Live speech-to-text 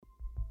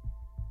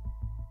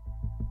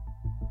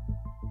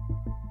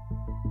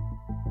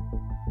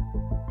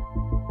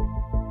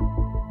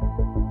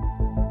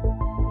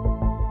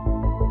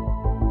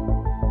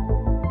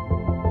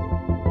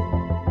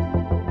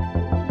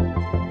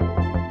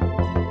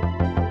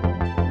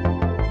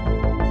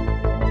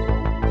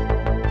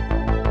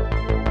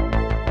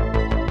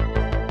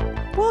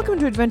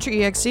Welcome to Adventure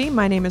EXE.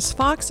 My name is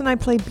Fox, and I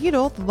play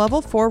Beetle, the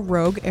level 4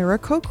 rogue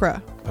Aarakocra.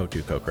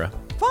 Potu Kokra.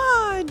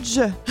 Fudge!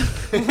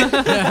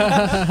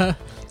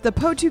 The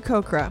Potu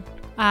Kokra.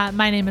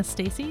 My name is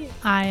Stacy.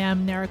 I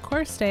am Nera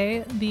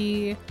Corste,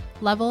 the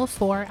level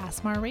 4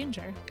 Asmar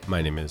Ranger.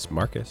 My name is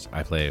Marcus.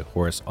 I play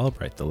Horace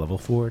Albright, the level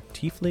 4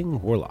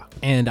 Tiefling Warlock.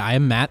 And I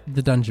am Matt,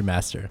 the Dungeon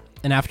Master.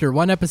 And after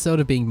one episode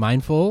of being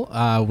mindful,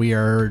 we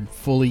are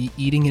fully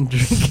eating and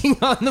drinking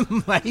on the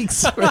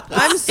mics.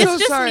 I'm so It's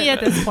just sorry. me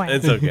at this point.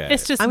 It's okay.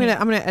 It's just I'm me.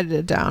 gonna edit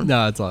it down.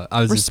 No, it's all.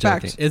 I was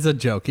Respect. just joking. It's a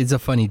joke. It's a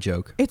funny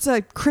joke. It's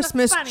a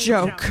Christmas funny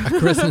joke. A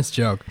Christmas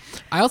joke.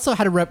 I also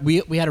had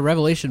we had a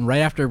revelation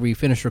right after we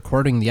finished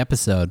recording the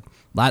episode,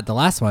 the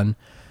last one.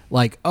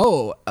 Like,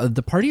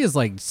 the party is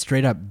like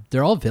straight up.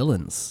 They're all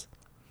villains.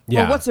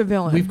 Yeah. Well, what's a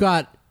villain? We've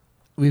got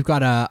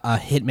a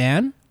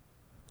hitman.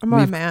 I'm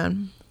not a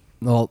man.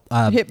 Well,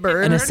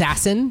 Hitbird. an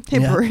assassin,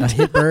 Hitbird.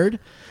 a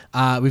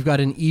hitbird. We've got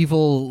an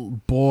evil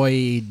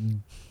boy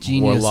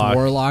genius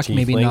warlock,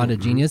 maybe tiefling. not a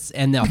genius,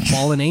 and a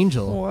fallen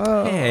angel.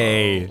 Whoa.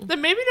 Hey. The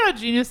maybe not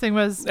genius thing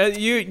was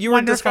You were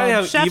Wonderful. describing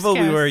how Chef's evil we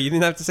kiss. were. You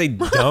didn't have to say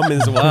dumb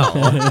as well.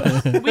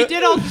 we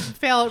did all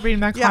fail at reading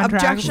that Yeah,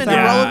 contract. objection, so-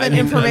 irrelevant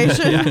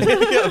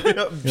information.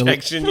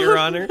 Objection, Your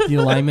Honor. The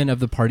alignment of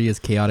the party is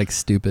chaotic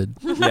stupid.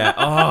 Yeah.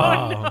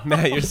 Oh,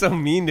 Matt, you're so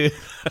mean to.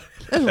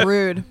 That's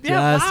rude.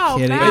 Yeah, Just wow,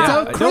 kidding.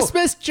 Matt. It's a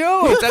Christmas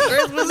joke.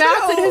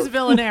 Matt's in his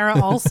villain era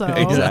also.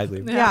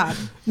 Exactly. Yeah.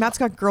 Matt's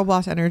got girl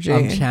boss energy.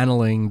 I'm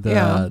channeling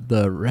Yeah.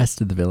 the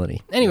rest of the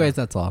villainy. Anyways,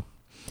 that's all.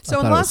 So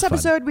in the last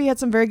episode, we had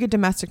some very good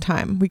domestic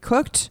time. We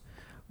cooked.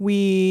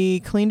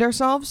 We cleaned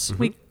ourselves.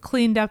 We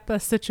cleaned up a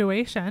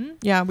situation.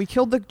 Yeah, we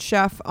killed the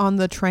chef on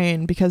the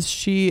train because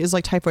she is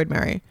like Typhoid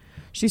Mary.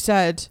 She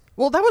said,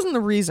 well, that wasn't the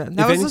reason.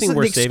 That If was anything, just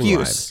we're the saving excuse.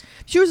 lives.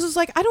 She was just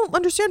like, I don't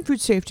understand food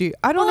safety.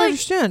 I don't Well, like,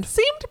 understand.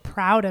 Seemed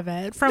proud of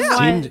it from Yeah. what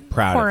Seemed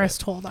proud of Horace it.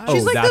 told us. Oh,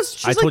 She's like that's, this-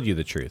 she's I like- told you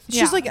the truth.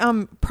 Yeah. She's like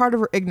proud of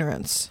her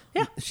ignorance.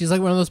 She's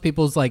like one of those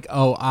people who's like,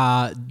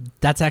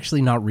 that's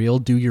actually not real.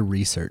 Do your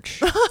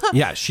research.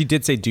 Yeah, she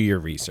did say do your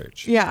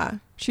research. Yeah.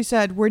 She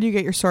said, where do you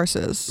get your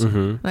sources?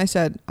 And I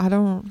said, I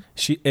don't.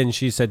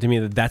 She said to me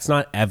that that's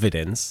not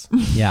evidence.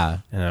 Yeah.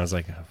 And I was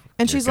like, oh,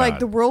 And dear she's like, God.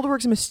 the world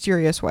works in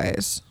mysterious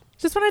ways.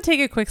 Just want to take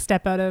a quick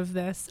step out of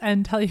this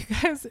and tell you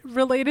guys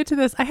related to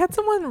this. I had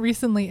someone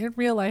recently in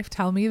real life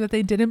tell me that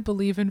they didn't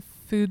believe in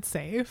food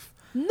safe.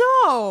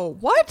 No.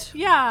 What?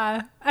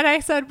 Yeah. And I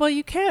said, well,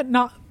 you can't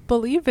not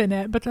believe in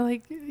it. But they're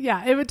like,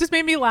 yeah, it just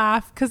made me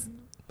laugh because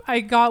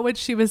I got what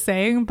she was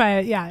saying.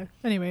 But yeah,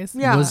 anyways.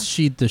 Yeah. Was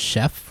she the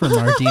chef from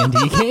our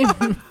D&D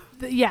game?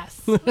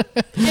 Yes.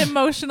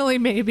 Emotionally,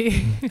 maybe.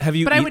 Have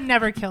you But I eat- would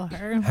never kill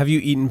her. Have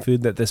you eaten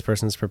food that this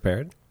person's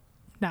prepared?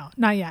 No,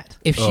 not yet.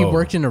 If she Oh.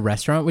 worked in a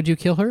restaurant, would you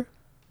kill her?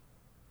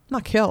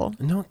 Not kill.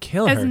 No,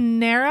 kill As her.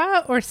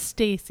 Nera or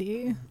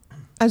Stacy?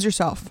 As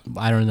yourself.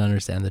 I don't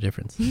understand the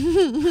difference.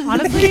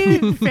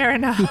 Honestly, fair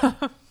enough.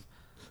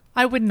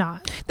 I would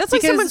not. That's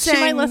like because someone she might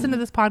saying- listen to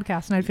this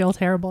podcast and I'd feel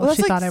terrible Well, if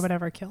she that's like thought I s- would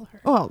ever kill her.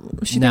 Well,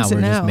 she Now thinks it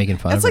we're just now. making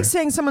fun That's of like her.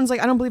 saying someone's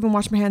like, I don't believe in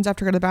washing my hands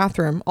after I go to the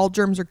bathroom. All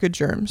germs are good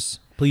germs.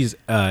 Please,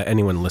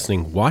 anyone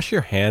listening, wash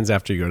your hands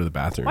after you go to the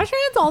bathroom. Wash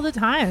your hands all the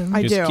time.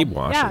 I Just do. keep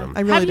washing yeah. them. I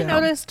really Have you do.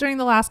 noticed during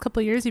the last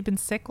couple of years you've been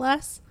sick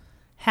less?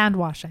 Hand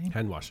washing.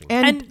 Hand washing.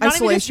 And, And not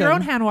isolation. even just your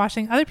own hand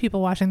washing, other people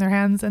washing their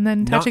hands and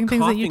then touching Not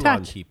things that you coughing on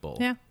touch. people.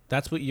 Yeah.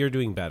 That's what you're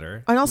doing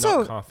better. And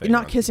also, coughing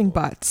not on kissing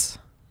people. butts.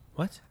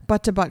 What?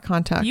 Butt to butt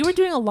contact. You were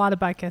doing a lot of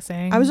butt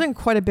kissing. I was doing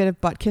quite a bit of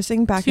butt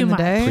kissing back Too in the much.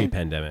 day.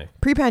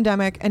 Pre-pandemic.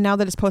 Pre-pandemic, and now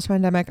that it's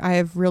post-pandemic, I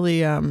have really,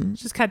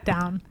 just cut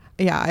down.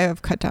 I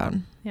have cut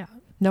down. Yeah.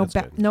 No,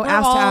 That's good. no We're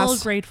ass to all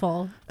ass,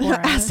 grateful for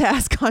ass it. to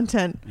ass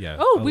content. Yeah.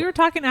 Oh, we were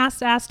talking ass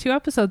to ass 2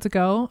 episodes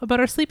ago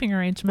about our sleeping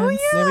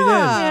arrangements. Yeah, we did.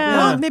 Yeah.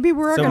 Well, maybe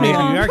we're So gonna. maybe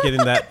go. we are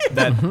getting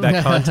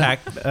that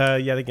contact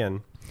yet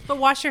again. But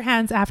wash your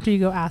hands after you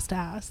go ass to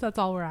ass. That's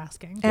all we're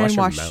asking. And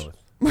Wash your mouth.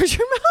 Wash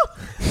your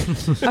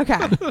mouth.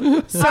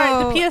 Okay. So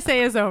All right, the PSA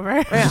is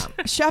over. yeah,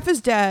 chef is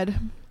dead.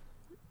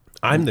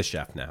 I'm the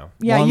chef now.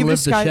 Yeah, Long you've live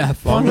the disguised-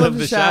 chef. Long live the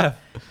the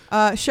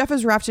chef. Chef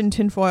is wrapped in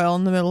tinfoil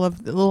in the middle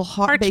of the little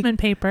hot Parchment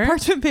paper.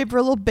 parchment paper,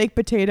 a little baked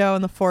potato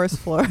on the forest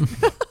floor.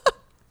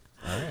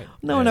 All right.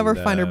 No one ever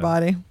find her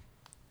body.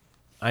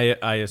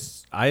 I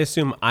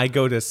assume I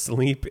go to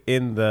sleep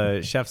in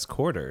the chef's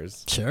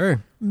quarters.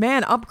 Sure.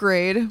 Man,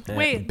 upgrade.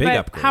 Wait, big but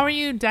upgrade.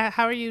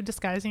 how are you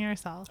disguising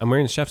yourself? I'm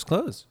wearing chef's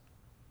clothes.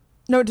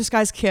 No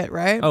disguise kit,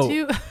 right? Oh, Do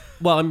you-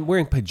 well, I'm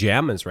wearing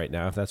pajamas right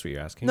now. If that's what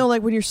you're asking. No,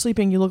 like when you're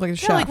sleeping, you look like a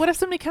chef. yeah, like what if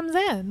somebody comes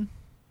in?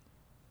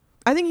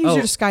 I think you use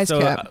your disguise so,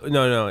 kit.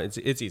 no, it's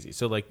easy.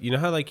 So like you know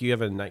how like you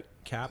have a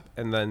nightcap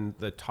and then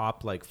the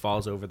top like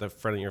falls over the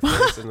front of your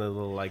face and the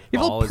little like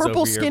Your ball little is over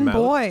purple your skin mouth.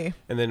 boy.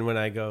 And then when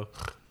I go,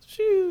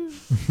 shoo,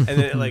 and then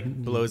it like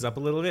blows up a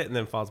little bit and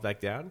then falls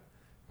back down.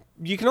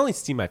 You can only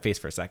see my face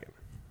for a second.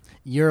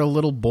 You're a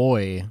little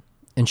boy,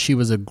 and she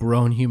was a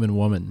grown human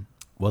woman.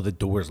 Well, the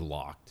door's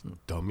locked,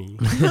 dummy.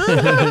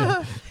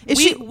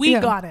 We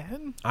got it.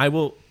 I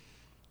will.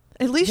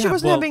 At least she Yeah,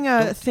 wasn't well, having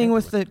a don't thing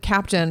with the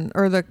captain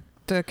or the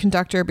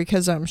conductor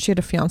because she had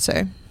a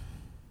fiance.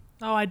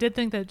 Oh, I did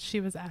think that she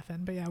was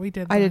effing, but yeah, we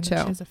did. I learn did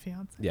that too. She's a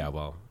fiance. Yeah,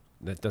 well,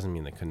 that doesn't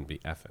mean they couldn't be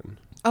effing.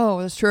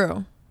 Oh, that's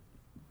true.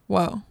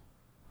 Whoa.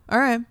 All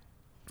right.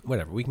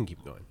 Whatever, we can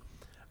keep going.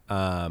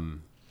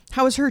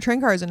 How is her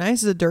train car? Is it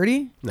nice? Is it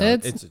dirty? No,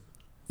 It's-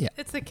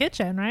 It's the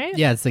kitchen, right?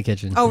 Yeah, it's the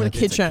kitchen. Oh, yeah. the it's a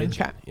kitchen.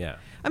 kitchen. Okay. Yeah.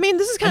 I mean,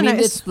 this is I kind mean,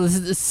 of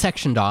nice. it's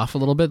sectioned off a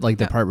little bit, like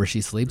the part where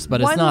she sleeps,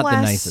 but One it's not the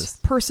less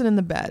nicest. person in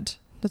the bed.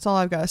 That's all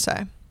I've got to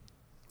say.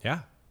 Yeah.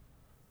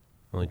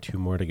 Only 2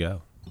 more to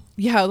go.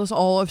 Yeah, those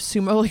all of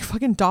sumo like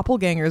fucking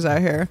doppelgangers out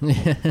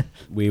here.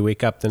 We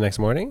wake up the next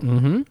morning.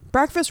 Mm-hmm.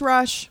 Breakfast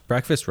rush.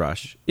 Breakfast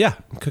rush. Yeah,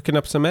 I'm cooking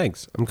up some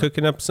eggs. I'm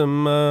cooking up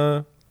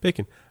some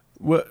bacon.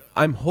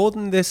 I'm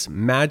holding this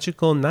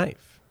magical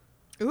knife.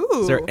 Ooh.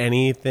 Is there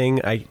anything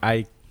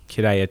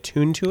could I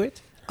attune to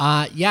it?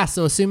 Yeah,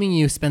 so assuming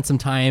you spent some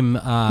time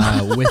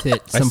with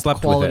it, some slept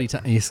with quality it.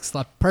 time. You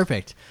slept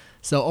perfect.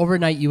 So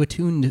overnight you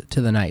attuned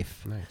to the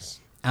knife. Nice.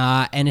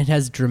 And it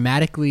has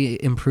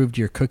dramatically improved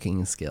your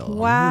cooking skill.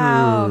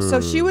 Wow.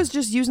 So she was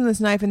just using this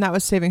knife, and that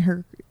was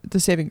the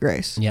saving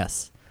grace.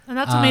 Yes. And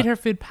that's what made her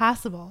food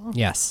passable.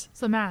 Yes.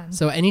 So man.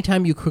 So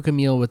anytime you cook a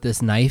meal with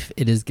this knife,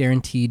 it is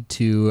guaranteed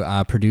to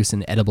produce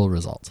an edible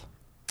result.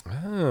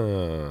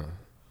 Oh.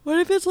 What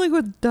if it's like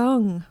with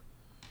dung?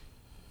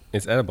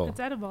 It's edible. It's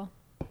edible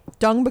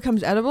Dung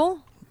becomes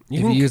edible?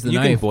 If you use the you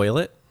can knife. boil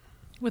it.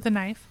 with a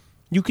knife.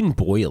 You can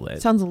boil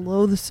it. Sounds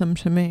loathsome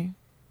to me.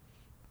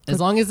 As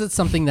long as it's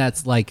something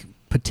that's like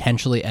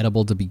potentially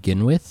edible to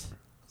begin with.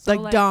 So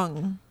Like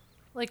dung.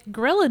 Like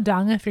gorilla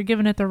dung if you're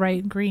giving it the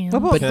right green. What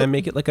about- Can I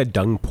make it like a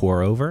dung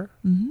pour over?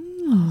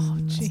 Oh,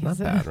 It's not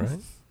bad, right?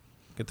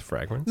 Get the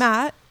fragrance.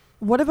 Matt,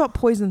 what about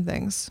poison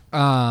things?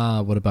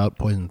 What about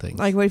poison things?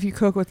 Like, what if you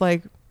cook with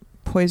like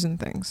poison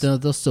things?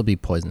 They'll still be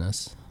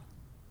poisonous,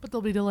 But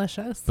they'll be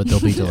delicious. but they'll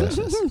be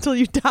delicious. Until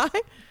you die?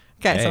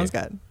 Okay, Hey. sounds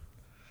good.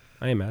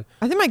 I am mad.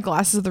 I think my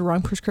glasses are the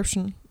wrong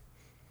prescription.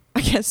 I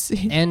can't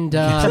see. And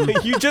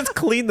You just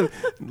cleaned them.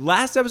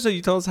 Last episode,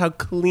 you told us how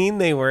clean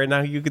they were, and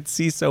now you could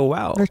see so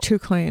well. They're too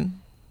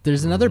clean.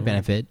 there's another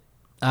benefit.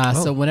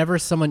 So Oh. whenever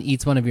someone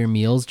eats one of your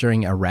meals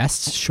during a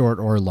rest, short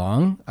or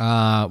long,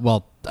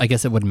 well, I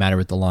guess it wouldn't matter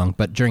with the long,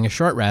 but during a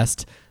short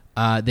rest,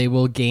 they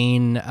will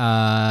gain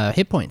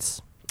hit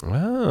points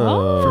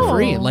Oh. for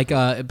free. Oh.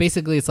 Like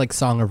basically, it's like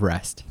Song of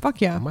Rest.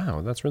 Fuck yeah.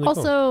 Wow, that's really cool.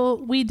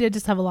 Also, we did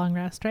just have a long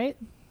rest, right?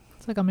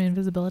 It's like on my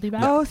invisibility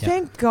back. Oh,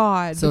 thank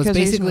God. So it's because I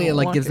used basically to it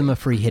like gives walk them a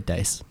free hit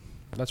dice.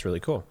 That's really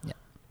cool. Yeah.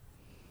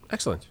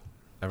 Excellent.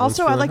 Everyone's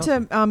Also, I'd feeling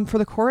like healthy. to, for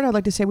the court, I'd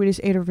like to say we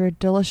just ate a very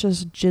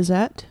delicious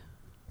Gisette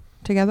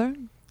together.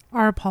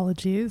 Our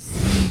apologies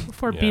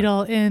for Yeah.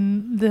 Beetle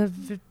in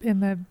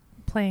the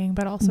playing,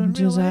 but also in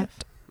real life.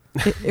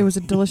 Gisette. It was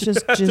a delicious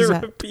I have to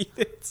Gisette. repeat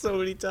it so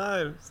many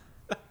times.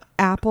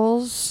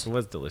 Apples, It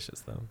was delicious,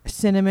 though.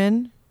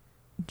 cinnamon,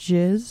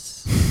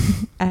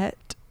 jizz,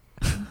 et.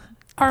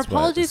 Our That's why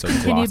apologies it's so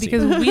continue glossy.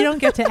 because we don't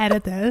get to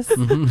edit this. So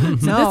No.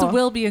 this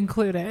will be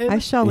included. I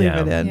shall leave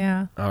Yeah. it in.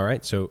 yeah. All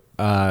right, so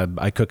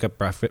I cook up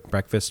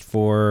breakfast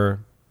for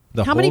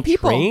the How whole many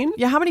people? train.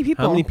 Yeah, how many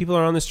people? How many people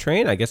are on this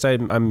train? I guess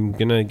I'm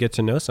gonna get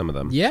to know some of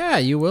them. Yeah,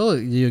 you will.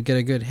 You get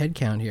a good head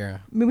count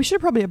here. I mean, we should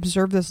probably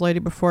observe this lady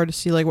before to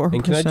see like what her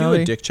And can I do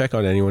personality. a dick check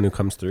on anyone who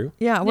comes through?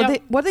 Yeah, Yeah.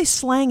 what are they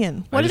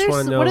slanging? What are just their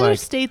wanna know, what are their like,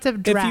 states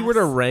of dress? If you were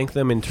to rank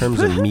them in terms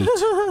of meat,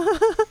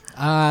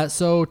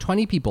 So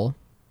 20 people.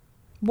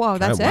 Whoa,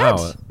 that's wow.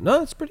 it. No,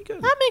 that's pretty good.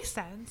 That makes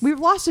sense. We've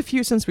lost a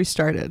few since we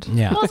started.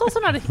 Yeah. Well, it's also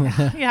not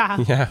a yeah.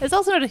 Yeah. It's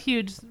also not a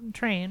huge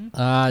train.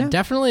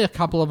 Definitely a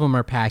couple of them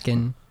are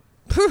packing.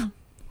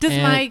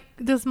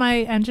 Does my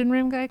engine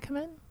room guy come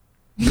in?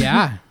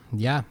 Yeah.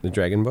 Yeah. The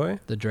Dragon Boy.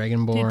 The Do you dick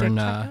Dragonborn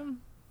check him?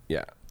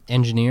 Yeah,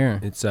 engineer.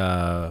 it's Is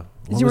what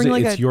he was wearing it?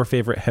 like It's a- your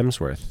favorite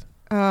Hemsworth.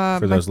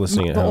 For those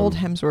listening at the home. old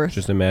Hemsworth.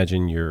 Just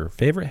imagine your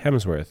favorite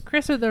Hemsworth.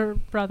 Chris or the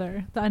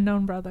brother, the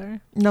unknown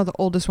brother, No, the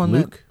oldest one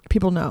Luke? that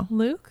people know.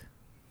 Luke.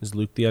 Is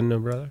Luke the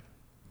unknown brother?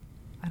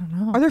 I don't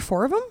know. Are there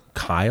 4 of them?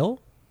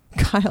 Kyle?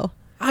 Kyle.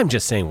 I'm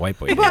just saying white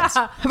boy names.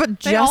 How about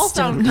They all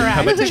sound Justin? correct.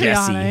 How about to be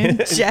Jesse?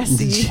 honest.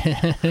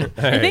 Jesse.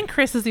 I think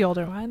Chris is the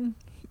older one.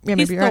 Yeah,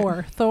 He's maybe you're Thor.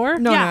 right. Thor?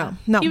 No, yeah.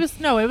 no.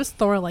 It was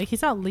Thor like.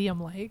 He's not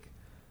Liam like.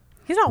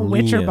 He's not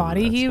Witcher Liam,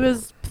 body. that's He right.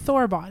 was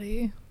Thor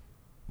body.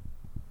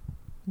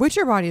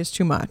 Witcher body is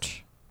too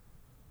much.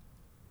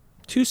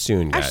 Too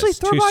soon, guys. Actually,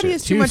 Thor Too body soon.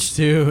 is too much.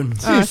 soon.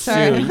 Oh, Too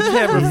sorry. soon. You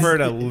can't refer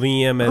to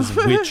Liam as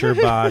Witcher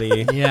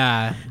body.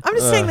 Yeah. I'm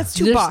just saying that's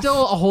too There's buff.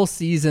 still a whole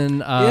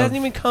season It hasn't of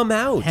even come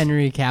out.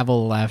 Henry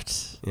Cavill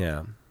left.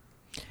 Yeah.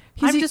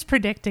 I'm just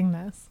predicting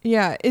this.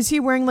 Yeah, is he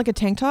wearing like a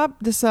tank top?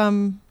 This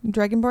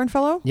Dragonborn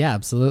fellow? Yeah,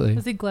 absolutely.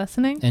 Is he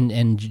glistening?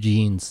 And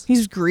jeans.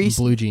 He's greased.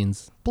 Blue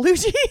jeans. Blue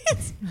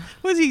jeans.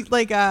 Was he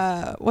like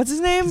what's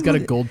his name? He's got a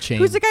gold chain.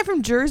 Who's the guy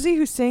from Jersey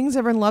who sings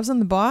 "Everyone Loves Him"?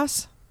 The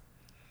boss.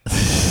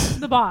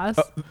 The boss.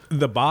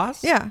 The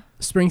boss? Yeah,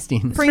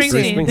 Springsteen.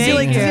 Springsteen. Does he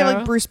like, Thank does he have you.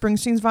 like Bruce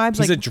Springsteen's vibes?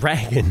 He's Like a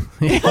dragon.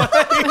 What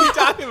are you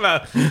talking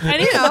about?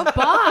 And he's a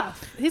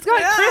buff. He's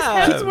got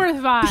Yeah. Chris Hemsworth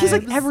vibes. he's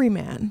like every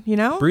man, you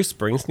know? Bruce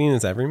Springsteen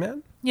is every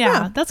man?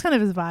 Yeah, that's kind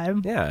of his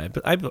vibe. Yeah,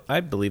 but I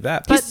believe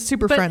that. He's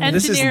super friendly. Engineer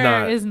This is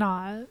not- is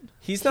not.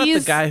 He's not the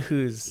guy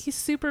who's. He's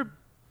super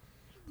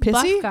Pissy?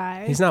 buff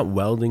guy. He's not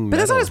welding. But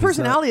that's not metal. his He's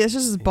personality. It's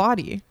just his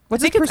body.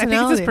 What's his I think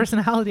personality? it's his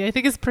personality. I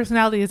think his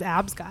personality is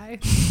abs guy.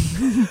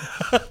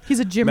 He's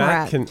a gym Matt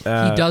rat. can,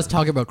 He does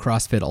talk about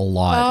CrossFit a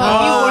lot.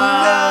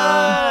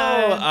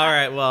 Oh no! All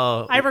right,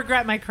 well, I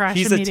regret my crush.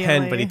 he's a immediately.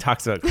 10, but he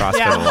talks about CrossFit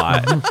Yeah. a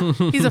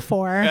lot. He's a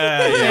 4.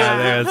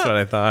 Yeah, that's what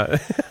I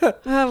thought.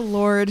 Oh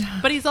Lord,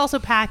 But he's also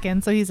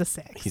packing, so he's a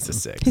 6. He's a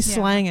 6. he's Yeah.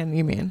 slanging.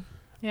 You mean?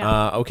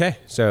 Yeah. Okay,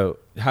 so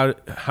how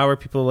are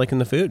people liking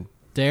the food?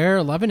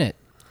 They're loving it.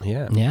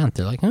 Yeah. Yeah,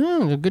 they're like,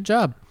 oh, good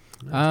job.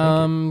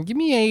 Give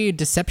me a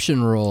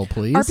deception roll,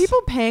 please. Are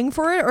people paying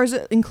for it, or is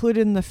it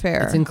included in the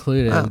fare? It's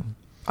included. Oh.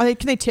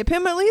 Can they tip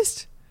him at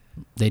least?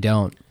 They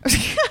don't.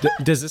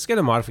 Does this get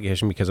a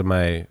modification because of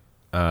my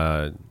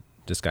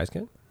disguise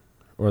kit,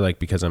 or like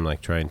because I'm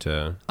like trying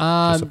to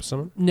dress up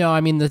someone? No,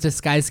 I mean the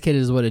disguise kit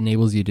is what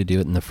enables you to do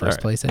it in the first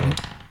Alright. place. I think.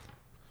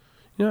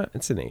 You know, what?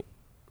 It's an 8.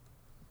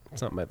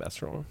 It's not my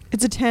best roll.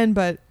 It's a 10,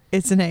 but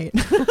it's an 8.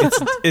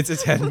 It's a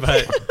 10,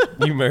 but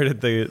you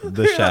murdered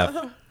the chef.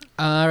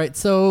 All right,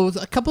 so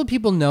a couple of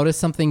people notice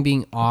something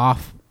being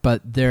off,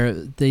 but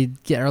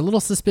are a little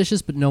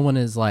suspicious, but no one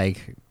is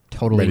like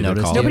totally Ready to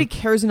noticed. call it. Nobody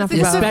cares enough It's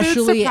about it. the food,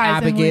 Especially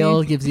surprisingly.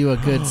 Abigail gives you a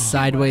good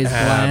sideways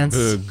glance.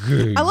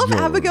 I love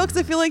Abigail because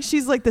I feel like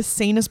she's like the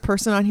sanest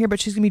person on here, but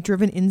she's gonna be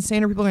driven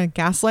insane, or people are gonna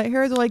gaslight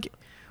her. They're like,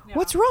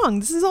 "What's wrong?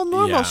 This is all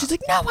normal." Yeah. She's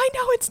like, "No, I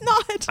know it's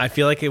not." I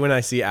feel like when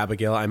I see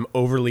Abigail, I'm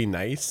overly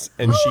nice,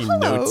 and she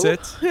hello. notes it.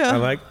 Yeah.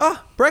 I'm like,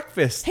 oh,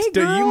 breakfast. Hey, You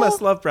girl.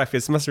 must love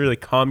breakfast. It must really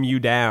calm you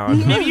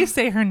down. Maybe you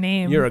say her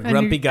name. You're a and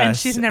grumpy guy. And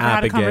she's never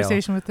had a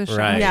conversation with this chef.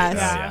 Right. Yes.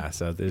 Yeah.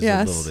 So there's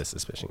Yes. a little bit of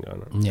suspicion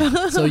going on.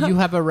 Yeah. So you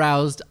have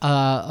aroused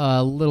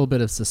a little bit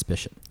of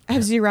suspicion.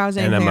 Has you aroused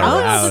And anything?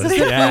 I'm else? aroused.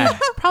 Yeah.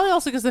 Probably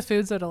also because the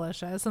food's so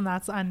delicious, and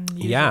that's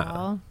unusual.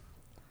 Yeah.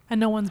 And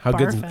no one's How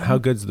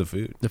barfing. good's the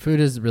food? The food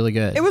is really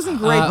good. It wasn't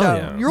great though.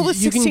 yeah. You rolled a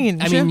You can- 16.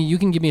 I didn't mean, you? you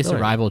can give me a All right.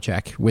 survival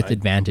check with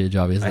advantage,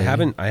 obviously. I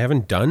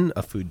haven't done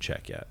a food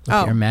check yet.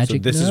 Oh. Your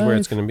magic. So this is where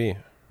it's knife. going to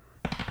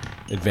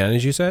be.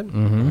 Advantage, you said?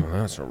 Mm-hmm. Oh,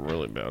 that's a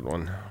really bad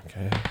one.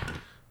 Okay.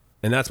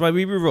 And that's my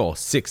BB roll,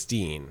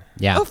 16.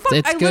 Yeah. Oh fuck!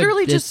 it's I good.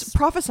 literally It's- just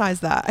prophesized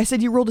that. I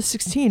said you rolled a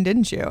 16,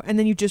 didn't you? And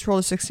then you just rolled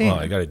a 16. Oh,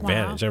 I got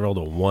advantage. I rolled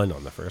a 1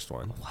 on the first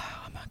one.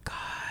 Oh my god.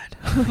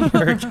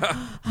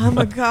 Oh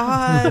my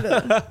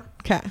god.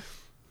 Okay.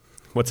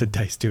 What's a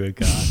dice to a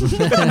god?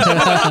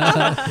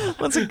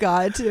 What's a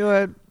god to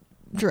a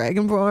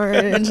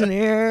dragonborn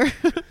engineer?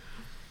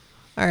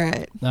 All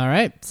right. All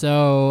right.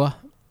 So,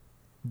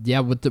 yeah.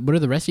 What are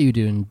the rest of you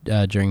doing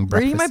during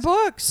breakfast? Reading my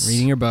books.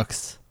 Reading your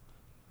books.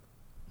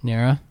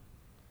 Nara.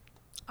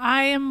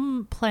 I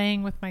am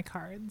playing with my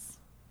cards.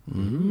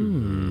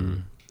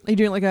 Are you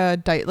doing like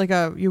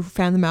you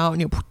fan them out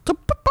and you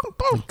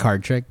Like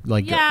card trick.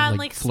 Like Yeah, and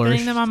like flourish.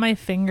 spinning them on my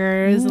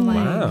fingers and like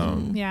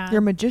Wow. yeah, You're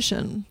a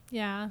magician.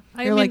 yeah.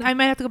 I you're mean, like- I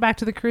might have to go back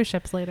to the cruise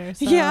ships later.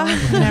 So Yeah.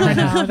 you never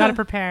know. I gotta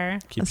prepare.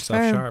 Keep That's yourself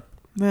fair. sharp.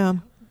 Yeah.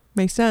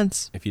 Makes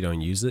sense. If you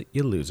don't use it,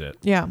 you lose it.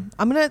 Yeah.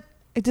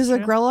 Does True.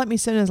 Agrella let me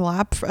sit in his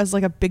lap as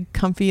like a big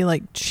comfy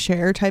like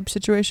chair type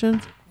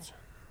situation?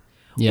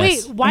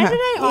 Yes. Wait, why Okay. did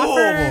I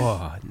offer?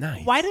 Oh,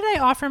 nice. Why did I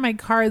offer my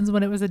cards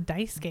when it was a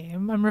dice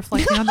game? I'm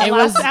reflecting on the It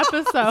last was-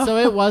 episode. So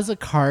it was a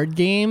card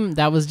game.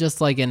 That was just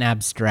like an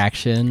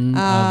abstraction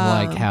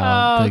of like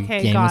how oh, the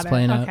okay, game got was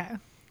playing it. out. Okay,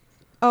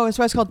 Oh, that's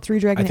why it's called Three I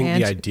Dragon think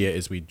Ant. the idea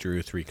is we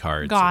drew 3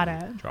 cards. Got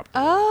and it. dropped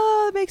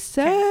Oh, that makes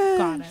sense.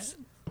 got it.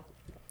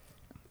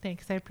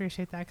 Thanks, I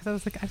appreciate that because I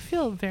was like, I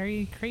feel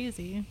very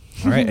crazy.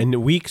 All right, and the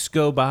weeks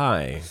go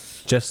by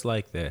just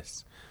like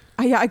this.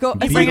 I go. You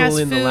It's bring like us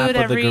Beetle in the lap food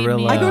of the every gorilla.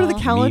 meal. I go to the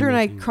Me calendar and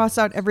I making- cross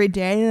out every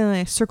day, and then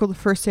I circle the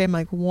first day. I'm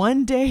like,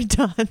 one day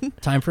done.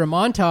 Time for a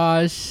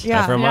montage. Yeah.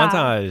 Time for a Yeah.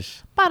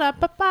 montage.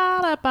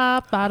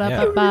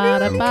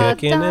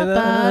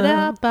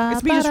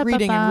 It's me just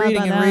reading and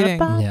reading and reading.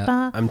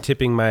 Yeah. I'm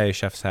tipping my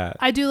chef's hat.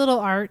 I do little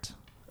art.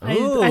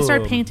 I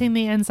start Ooh. painting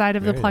the inside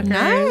of the Very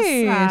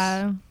Pluckers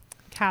nice.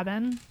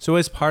 cabin. So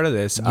as part of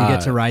this, You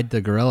get to ride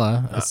the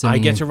gorilla. I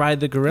assuming get to ride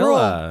the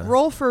gorilla.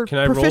 Roll for Can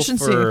I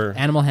proficiency. roll for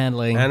animal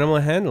handling. animal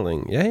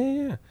handling?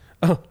 Yeah.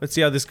 Oh, let's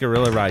see how this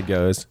gorilla ride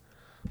goes.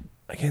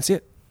 I can't see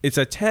it. It's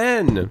a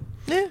 10.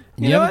 Yeah.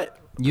 You know have, what?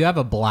 You have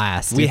a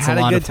blast. We It's had a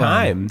a lot good of fun.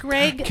 time.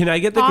 Greg Can I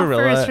get the offers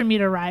gorilla? for me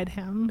to ride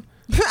him,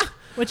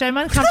 which I'm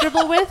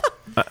uncomfortable with.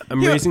 I'm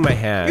Yeah. raising my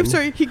hand. I'm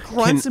sorry. He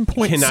grunts and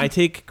points. Can I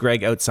take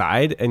Greg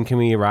outside and can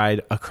we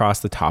ride across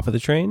the top of the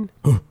train?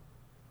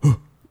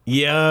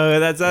 Yo,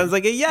 that sounds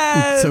like a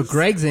yes. So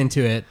Greg's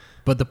into it,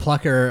 but the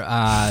plucker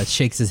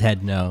shakes his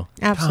head no.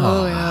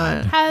 Absolutely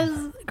not.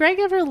 Has Greg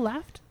ever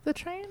left the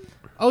train?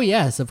 Oh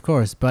yes, of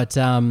course, but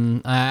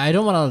I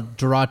don't want to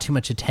draw too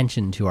much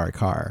attention to our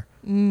car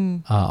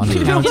on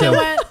account You know of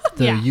what?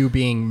 the Yeah. you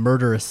being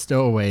murderous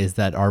stowaways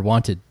that are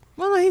wanted.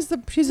 Well, no, he's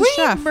a We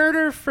chef.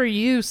 murder for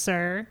you,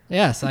 sir.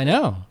 Yes, I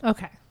know.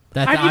 Okay.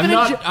 That Have you I'm been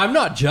not. I'm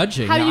not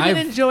judging. Have you been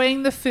I've-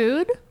 enjoying the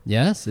food?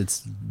 Yes,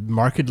 it's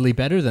markedly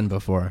better than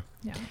before.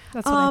 Yeah,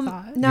 that's what I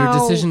thought. Now,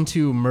 Your decision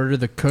to murder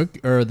the cook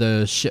or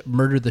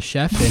murder the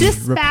chef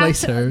and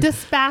replace her.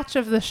 Dispatch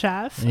of the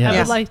chef. Yeah. I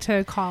Yes. would like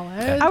to call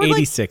it. I would like-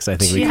 86, I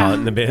think we call it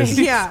in the biz.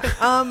 yeah.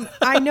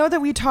 I know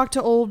that we talked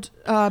to old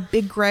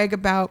Big Greg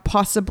about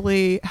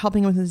possibly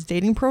helping him with his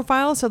dating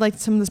profile. So like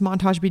some of this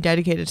montage be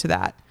dedicated to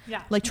that.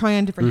 Yeah. Like trying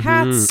on different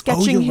hats,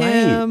 sketching you're right.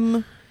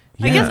 him.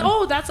 I guess. Yeah.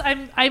 Oh, that's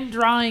I'm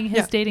drawing his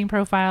Yeah. dating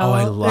profile. Oh,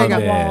 I on love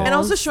the it. walls. And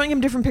also showing him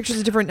different pictures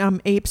of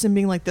different apes and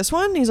being like, this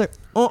one? And he's like,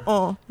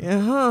 yeah.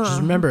 Just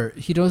remember,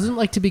 he doesn't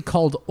like to be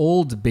called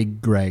old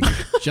Big Greg,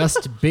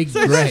 just Big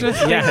Greg.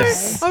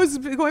 Yes. I was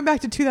going back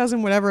to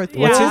 2000 whatever.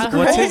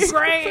 What's his-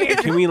 Great.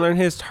 Can we learn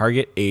his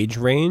target age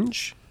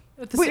range?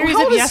 It's a Wait, series how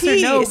of old is yes he?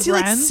 or no Is he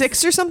like friends.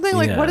 6 or something?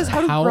 Like, Yeah. what is, how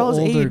do How gorillas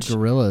old age? are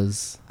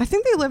gorillas? I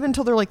think they live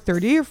until they're like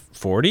 30 or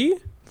 40?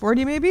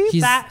 40 maybe.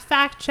 He's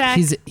Fact check.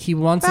 he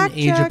wants an Fact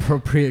check.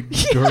 age-appropriate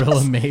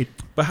gorilla mate.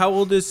 But how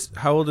old is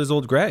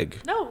old Greg?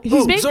 no,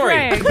 He's- Big sorry,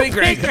 Greg. Big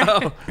Greg.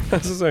 Oh,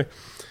 I'm so sorry.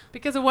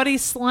 Because of what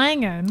he's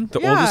slanging. The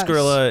Yes. oldest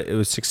gorilla, it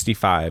was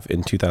 65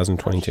 in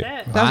 2022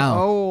 Shit. That's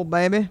Wow. old,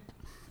 baby.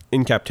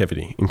 in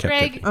captivity. In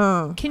captivity. Greg,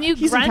 Oh. can you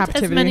He's in grunt as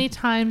captivity. many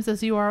times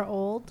as you are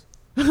old?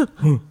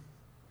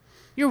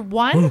 You're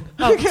one?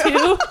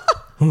 Oh,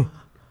 two?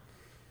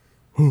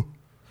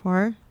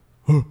 4.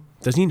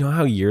 Does he know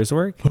how years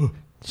work?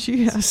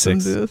 She has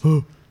 6.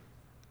 some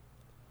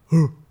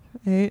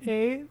 8.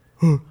 8?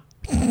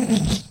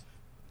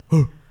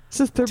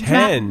 So 13.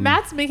 10.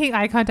 Matt's making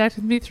eye contact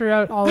with me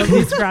throughout all of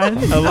these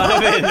grunts.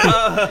 11.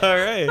 Oh, all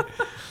right.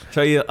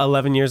 So you're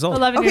 11 years old.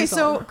 11 Okay, years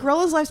so old.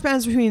 gorilla's lifespan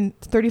is between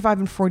 35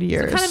 and 40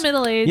 years. Kind of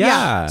middle age.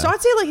 Yeah. So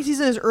I'd say like he's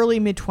in his early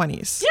mid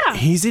 20s. Yeah.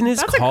 He's in his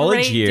That's a college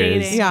great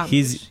years. dating Yeah.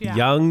 He's Yeah.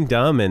 young,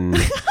 dumb, and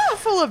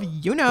Full of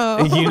you know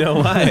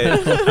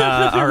what?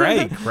 All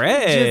right,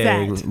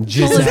 Greg.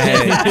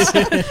 Gisette.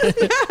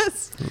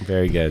 Yes.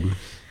 Very good.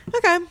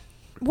 Okay.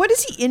 What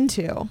is he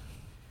into?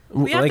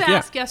 We have Like, to yeah.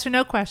 ask yes or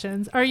no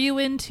questions. Are you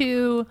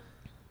into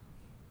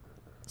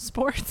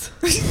sports?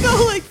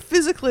 No, like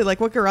physically, like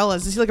what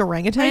gorillas? Is he like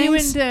orangutans? Are you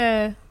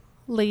into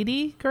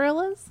lady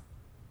gorillas?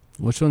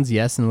 Which one's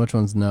yes and which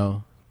one's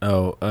no?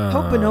 Oh,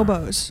 Hope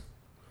bonobos.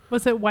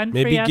 Was it one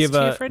maybe for yes, give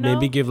two for no?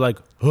 maybe give like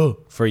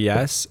for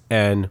yes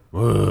and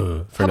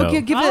for How no.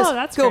 about give Oh, this?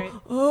 that's Go. great.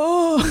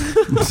 Oh.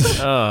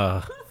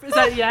 Is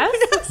that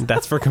yes?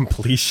 That's for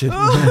completion.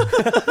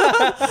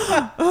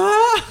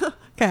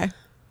 Okay.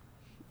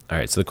 All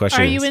right. So the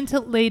question Are is: you into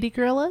lady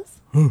gorillas?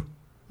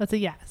 That's a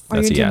yes. Are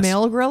you That's a into yes.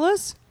 male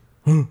gorillas?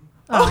 Yeah,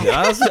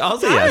 I'll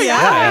say yes.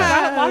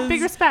 yeah. Got a lot of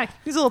big respect.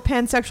 He's a little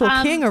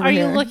pansexual king over are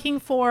here. you looking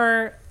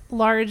for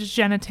large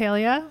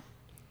genitalia?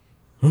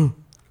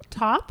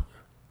 Top?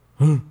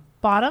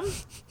 Bottom?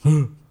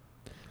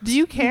 Do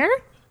you care?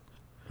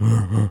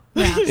 Yeah.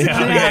 Yeah, he's All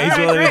right,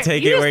 willing great. to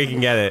take You it where just- he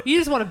can get it. You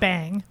just want to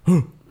bang.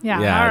 Yeah.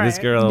 Yeah, all this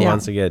right. girl Yeah.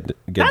 wants to get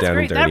That's down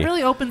great. and That dirty.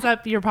 really opens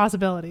up your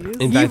possibilities.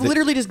 In You've fact,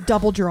 literally just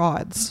doubled your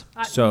odds.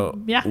 so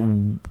yeah.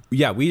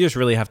 yeah, we just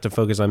really have to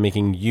focus on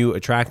making you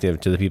attractive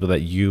to the people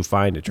that you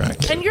find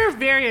attractive. And you're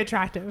very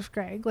attractive,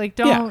 Greg. Like,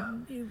 don't. Yeah.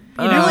 You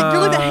You're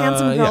like the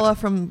handsome yeah. gorilla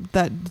from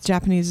that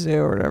Japanese zoo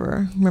or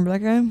whatever. Remember that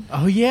guy?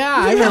 Oh yeah,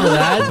 I remember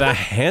that. The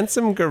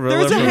handsome gorilla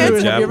There's a from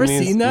handsome- the Have you ever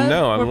Japanese. seen that?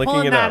 No, I'm We're looking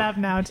pulling it that up. up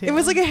now, too. It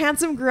was like a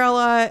handsome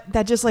gorilla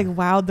that just like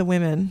wowed the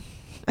women.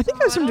 I think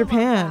it was from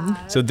Japan.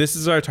 So this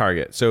is our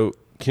target. So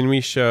can we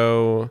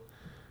show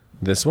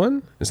this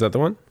one? Is that the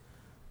one?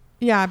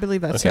 Yeah, I believe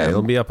that's Okay, him.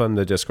 it'll be up on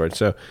the Discord.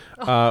 So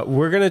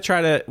we're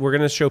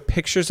gonna show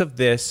pictures of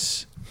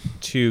this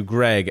to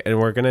Greg, and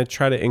we're gonna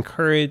try to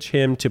encourage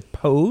him to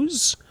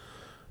pose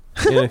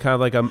in a kind of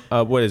like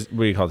a what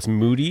do you call this?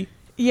 Moody.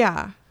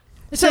 Yeah.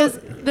 It So- says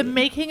the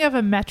making of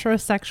a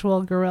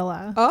metrosexual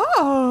gorilla.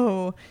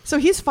 Oh, so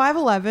he's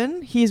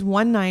 5'11". He's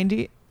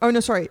 190. Oh no,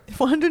 sorry,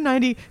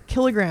 190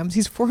 kilograms.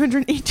 He's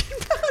 418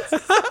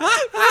 pounds.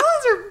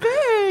 Gorillas are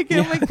big.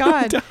 Oh my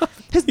god.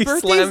 His He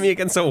slammed me birthday.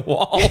 against a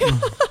wall.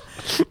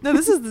 No,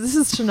 this is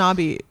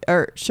Shabani.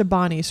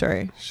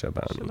 Sorry,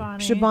 Shabani.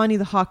 Shabani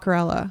the hawk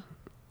gorilla.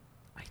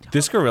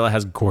 This gorilla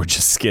has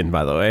gorgeous skin,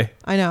 by the way.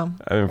 I know.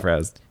 I'm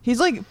impressed. He's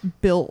like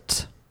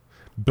built.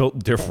 Built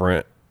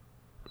different.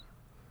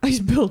 He's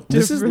built.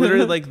 This is different.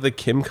 literally like the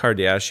Kim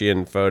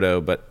Kardashian photo,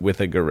 but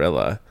with a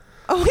gorilla.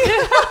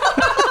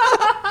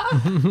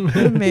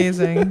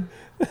 amazing.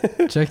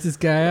 Check this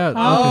guy out.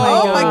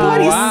 Oh my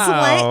god, he's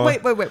Wow.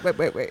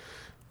 slaying. Wait.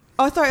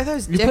 Oh, I thought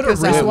his You dick put a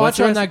was out. wristwatch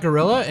on that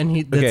gorilla, and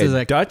he that's Okay, his,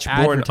 like, Dutch-born,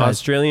 advertised.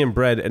 Australian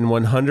bred, and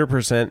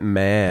 100%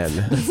 man.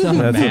 That's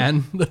not a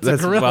man. That's a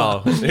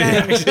gorilla. Well, it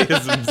actually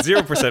is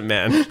 0%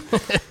 man.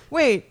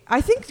 Wait,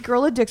 I think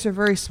gorilla dicks are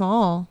very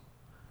small.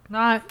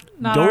 Not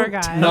our Don't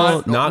guy.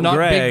 tell- Not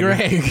Big Greg.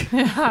 Greg.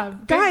 Yeah,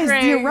 Big Guys,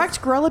 Greg. the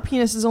erect gorilla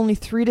penis is only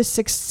 3 to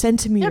 6 Yeah,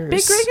 centimeters.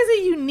 Big Greg is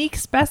a unique Big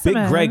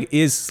specimen. Greg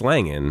is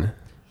slanging.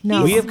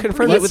 No. We have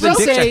confirmed it Let's with a just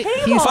dick say check.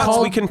 he's Fox,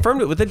 called- we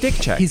confirmed it with a dick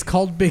check. He's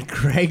called Big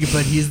Greg,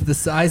 but he's the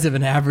size of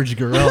an average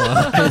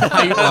gorilla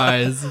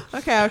height-wise.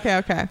 Okay.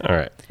 All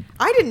right.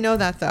 I didn't know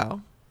that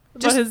though.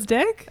 About his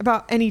dick?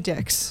 About any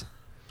dicks.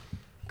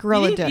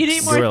 gorilla You need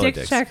dicks. more Gorilla dick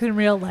dicks. checks in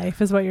real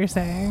life, is what you're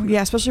saying.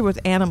 Yeah, especially with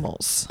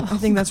animals. I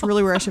think that's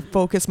really where I should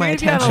focus my You're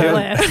gonna be attention.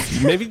 on a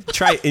list. Maybe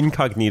try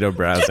incognito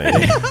browsing.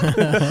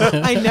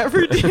 I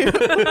never do.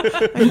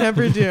 I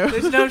never do.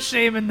 There's no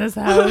shame in this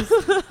house.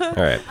 All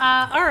right.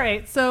 All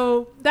right,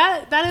 so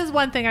that is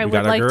one thing I We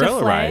would got our like to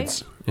gorilla flag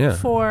rides. Yeah.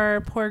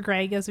 for poor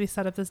Greg as we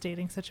set up this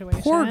dating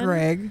situation. Poor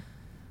Greg.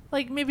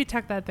 Like maybe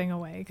tuck that thing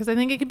away because I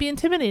think it could be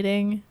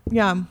intimidating.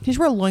 Yeah, he should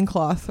wear a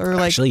loincloth or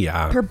like Actually, a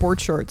yeah. pair of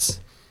board shorts.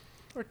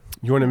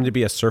 You want him to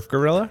be a surf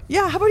gorilla?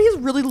 Yeah, how about he has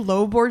really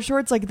low board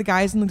shorts like the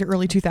guys in the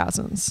early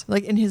 2000s?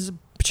 Like, and his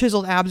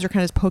chiseled abs are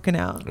kind of poking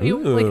out. Like I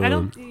Ooh.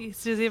 don't.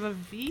 Does he have a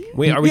V?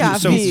 Wait, are we? Yeah,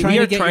 so V. He's trying we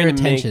to are get trying your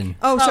to make. attention.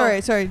 Oh, Oh.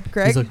 sorry,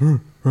 Greg. He's like,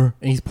 and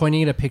he's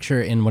pointing at a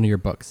picture in one of your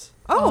books.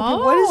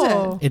 oh, what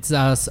is it?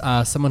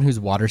 It's someone who's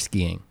water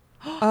skiing.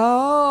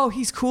 Oh,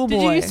 he's cool boy.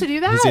 Did you used to do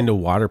that? He's into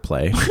water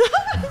play.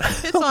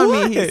 It's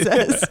on me, he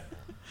says.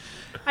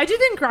 I do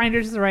think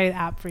Grindr's is the right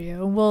app for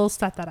you. We'll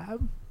set that up.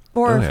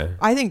 Or Okay.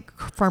 I think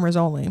farmers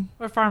only.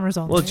 Or farmers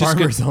only. Well, just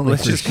Farmers only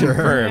let's for just sure.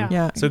 confirm. Yeah.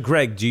 Yeah. So,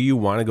 Greg, do you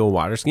want to go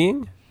water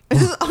skiing? Is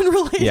this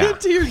unrelated Yeah.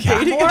 to your Yeah.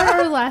 dating?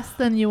 More or less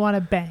than you want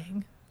to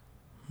bang.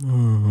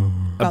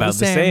 About the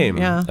same.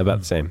 yeah. About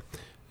the same.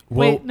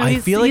 Well, Wait, no, I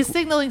he's feel like he's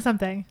signaling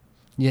something.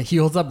 Yeah, he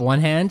holds up one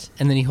hand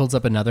and then he holds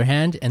up another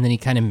hand and then he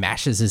kind of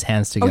mashes his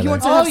hands together. he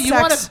wants to Oh, have you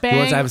sex. want to bang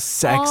wants to have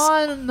sex.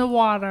 on the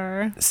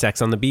water.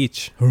 sex on the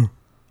beach. Oh,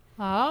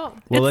 Well,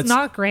 it's let's-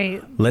 not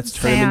great. Let's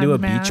turn him into a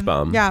Sand, beach man.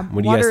 bum. Yeah,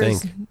 What do you guys water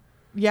is- think?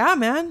 Yeah,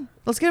 man.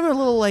 Let's get him a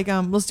little like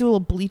let's do a little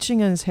bleaching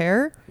in his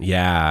hair.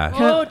 Yeah. Oh,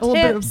 A little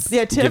bit of- tips.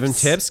 yeah, tips. Give him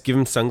tips. Give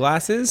him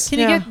sunglasses. Can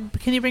Yeah. you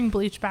can you bring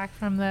bleach back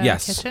from the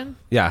Yes. kitchen?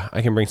 Yeah,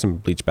 I can bring some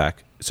bleach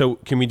back. So,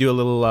 can we do a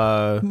little?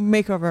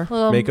 Makeover. A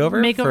little Makeover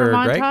for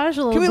Greg? montage. A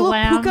little Can we a little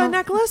glam. puka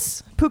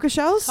necklace? Puka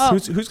shells? Oh.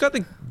 Who's got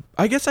the?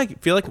 I guess I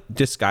feel like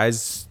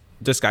disguise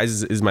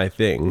is my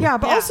thing. Yeah,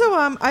 but Yeah.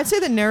 also I'd say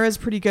that Nara's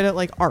pretty good at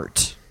like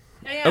art.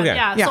 Yeah, Okay.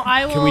 Yeah. Yeah. So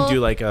I will. Can we do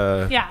like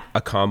a Yeah.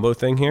 a combo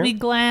thing here? We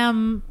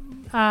glam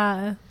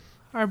our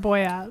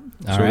boy up.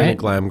 So All we're gonna right.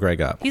 glam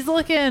Greg up. He's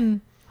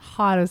looking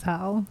hot as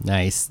hell.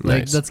 Nice.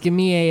 Nice. Let's give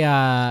me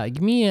let's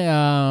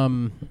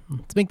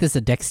make this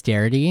a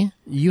dexterity.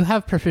 You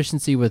have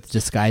proficiency with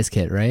disguise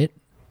kit, right?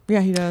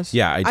 Yeah, he does.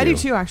 Yeah, I I do do.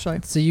 too, actually.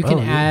 So you can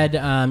Oh, yeah.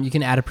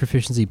 add a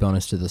proficiency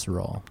bonus to this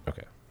roll.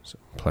 Okay, so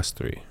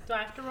 +3. Do I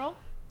have to roll?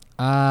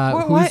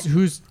 What?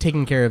 Who's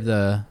taking care of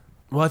the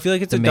Well, I feel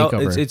like it's The adult.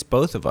 makeover. It's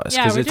both of us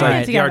Yeah, because we're it's doing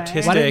like it the together.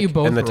 artistic Why don't you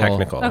both and the roll?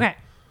 technical. Okay.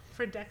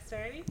 For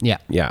dexterity? Yeah.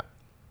 Yeah.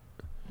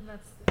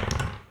 That's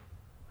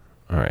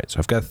All right. So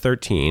I've got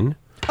 13.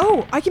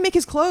 Oh, I can make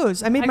his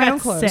clothes. I made I my got own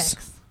clothes.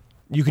 6.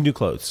 You can do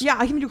clothes. Yeah,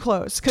 I can do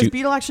clothes because Do-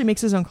 Beetle actually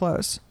makes his own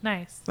clothes.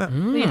 Nice.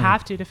 Mm. You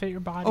have to fit your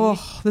body.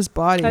 Oh, this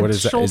body. That- What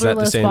is that? Is that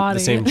the shoulderless same? body.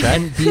 The same check?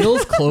 And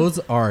Beetle's clothes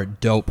are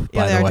dope,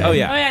 Yeah, by they the are way. dope. Oh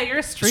yeah. Oh yeah, you're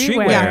a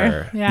streetwear.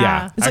 Streetwear.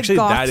 Yeah. It's like Actually,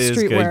 goth that is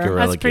good streetwear.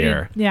 gorilla That's pretty.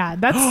 gear. Yeah,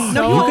 that's No,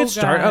 so You could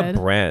start a good.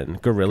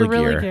 brand, Gorilla,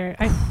 Gorilla Gear.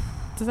 gear.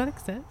 Does that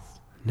exist?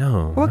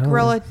 No. What no.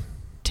 gorilla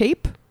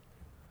tape?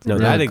 No,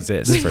 No. that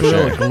exists for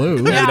Gorilla sure. glue.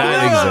 Yeah,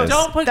 that exists.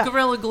 Don't put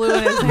gorilla glue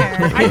in his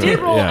hair. I did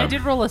roll. Yeah. I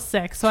did roll a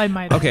 6, so I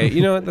might. Okay,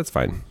 you know what? That's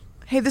fine.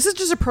 Hey, this is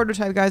just a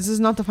prototype, guys. This is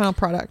not the final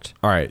product.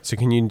 All right. So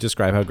can you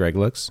describe how Greg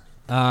looks?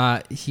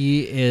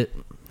 He is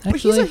But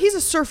actually he's a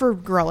surfer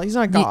gorilla. He's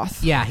not a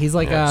goth. Yeah, he's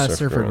like Yeah, a surfer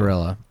surfer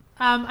gorilla.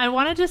 gorilla. I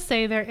want to just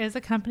say there is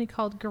a company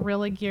called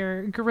Gorilla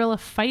Gear, Gorilla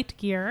Fight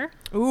Gear,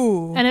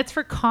 Ooh. and it's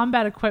for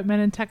combat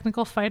equipment and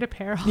technical fight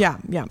apparel. yeah,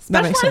 that makes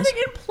sense. Specializing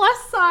in plus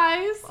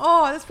size.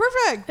 Oh, that's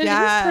perfect. It is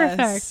Yes.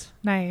 perfect.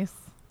 Nice.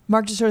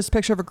 Mark just showed us a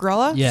picture of a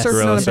gorilla Yes. surfing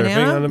Gorilla on a surfing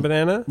banana. on a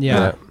banana?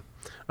 Yeah.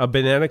 A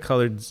banana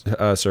colored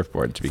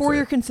surfboard, to be For clear.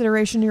 your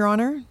consideration, Your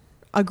Honor,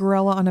 a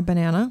gorilla on a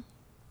banana.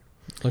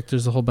 Look,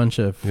 there's a whole bunch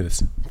of Look at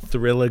this.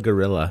 Thrilla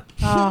Gorilla.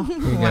 Oh,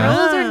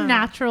 gorillas are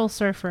natural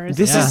surfers.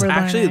 This that's is what we're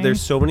actually, learning.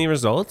 there's so many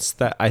results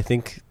that I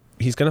think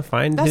he's going to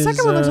find That his...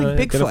 second one looks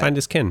like Gonna Bigfoot. find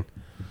his kin.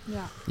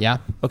 Yeah. yeah.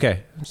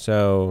 Okay,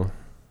 so...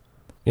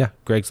 Yeah,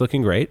 Greg's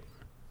looking great.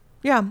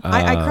 Yeah,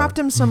 I cropped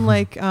him some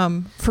like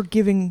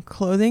forgiving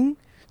clothing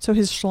so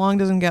his schlong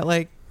doesn't get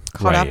like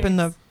caught Right. up in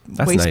the That's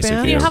nice of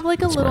waistband. Do you Yeah. have like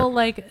a That's little smart.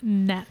 like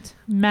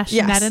mesh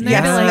Yes, net in there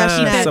yes, to like mesh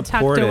keep net. it tucked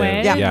Supportive.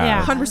 away? Yeah,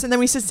 Yeah. 100%. Then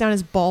when he sits down,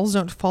 his balls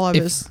don't fall out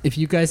of his. If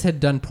you guys had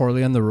done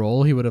poorly on the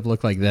roll, he would have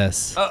looked like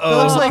this. Uh-oh.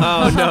 looks like-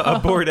 Oh, no, a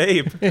bored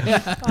ape.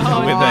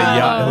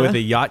 Oh. with a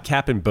yacht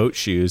cap and boat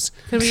shoes.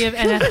 Could we have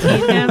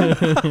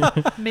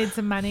NFT'd him? Made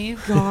some money.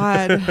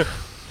 God.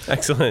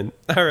 Excellent.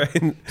 All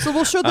right. So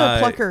we'll show the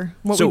plucker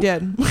what so- we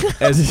did.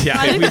 I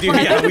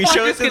think We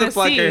show it the to the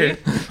plucker's gonna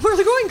plucker.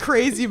 We're going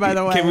crazy, by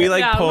the way. Can we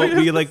Yeah,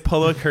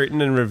 pull a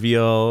curtain and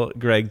reveal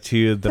Greg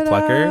to the Ta-da.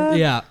 plucker?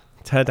 Yeah.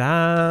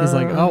 Ta-da! He's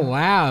like, oh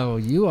wow,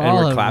 you And all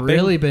we're have clapping?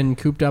 really been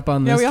cooped up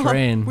on this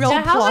train. we all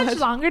Yeah, how much applaud.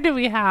 longer do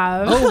we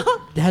have?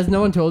 Oh, has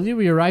no one told you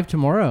we arrive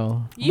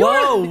tomorrow?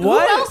 Whoa, Who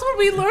what? else would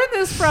we learn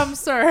this from,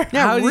 sir?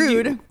 Yeah, How did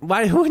rude. you-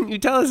 why wouldn't you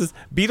tell us this?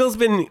 Beetle's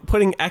been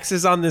putting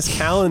X's on this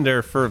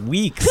calendar for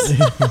weeks.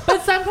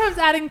 But sometimes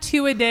adding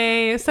 2 a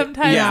day,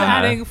 sometimes Yeah.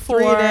 adding 4.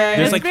 3 days. There's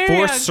It's like very 4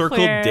 unclear.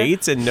 circled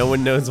dates and no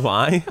one knows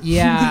why.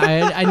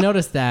 Yeah, I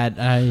noticed that.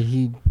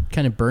 He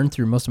kind of burned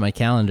through most of my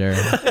calendar.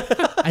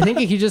 I think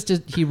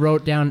he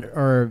wrote down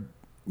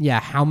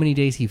how many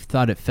days he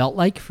thought it felt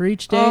like for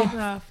each day. Oh.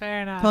 Oh,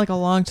 fair enough. For like a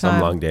long time.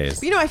 Some long days.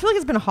 But, I feel like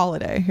it's been a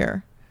holiday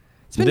here.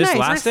 It's been This nice.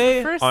 last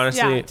day, honestly,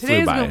 yeah, flew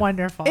today's by. been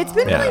wonderful. It's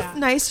been Yeah. really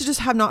nice to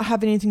just not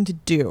have anything to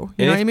do. You know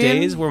And what if I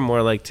mean? days were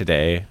more like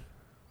today,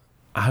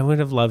 I would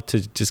have loved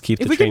to just keep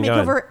if the we could train make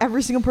going. over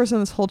every single person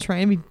on this whole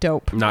train, it'd be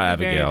dope. Not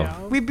Very Abigail.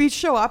 dope. We'd be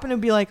show up and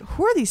it'd be like,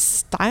 who are these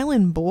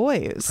styling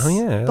boys? Oh,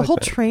 yeah, I the like whole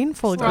that. train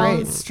full of We're all in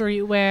grades.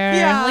 streetwear,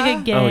 Yeah. like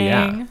a gang. Oh,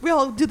 yeah. We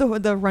all do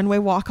the runway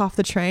walk off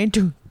the train.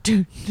 Dun,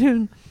 dun,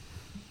 dun.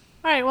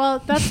 All right, well,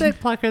 that's it,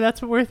 Plucker.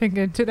 That's what we're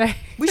thinking today.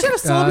 We should have a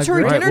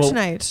celebratory great. dinner Well,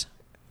 tonight.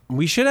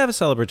 We should have a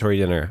celebratory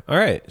dinner. All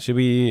right. Can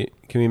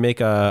we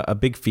make a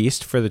big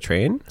feast for the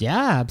train? Yeah,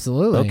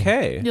 absolutely.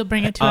 Okay. You'll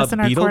bring it to us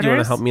in our Beetle, do you want to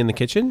quarters? help me in the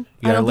kitchen? You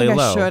I gotta don't lay think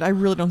low. I should. I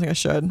really don't think I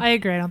should. I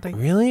agree. I don't think.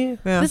 Really?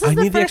 Yeah. This is I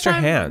the need the first extra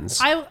time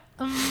hands. I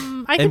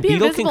And can be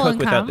Beetle can invisible cook and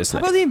without come. this How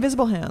knife. about the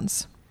invisible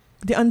hands?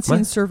 The unseen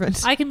What?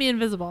 servant. I can be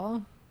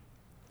invisible.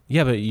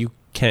 Yeah, but you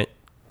can't.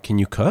 Can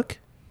you cook?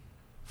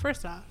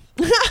 First off.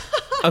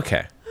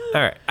 Okay.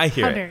 All right. I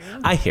hear How it. dare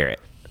you. I hear it.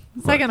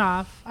 Second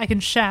off, I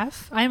can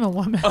chef. I am a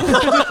woman.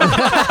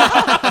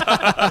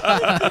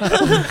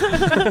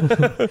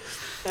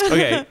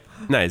 Okay.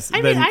 Nice. I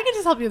mean, Then I can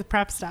just help you with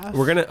prep stuff.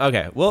 we're gonna.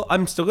 Okay. Well,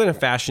 I'm still gonna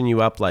fashion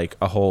you up like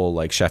a whole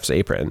like chef's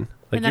apron.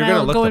 Like And then you're gonna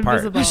I'll look go the part.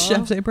 invisible.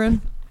 Chef's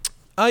apron.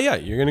 Oh yeah,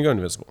 you're gonna go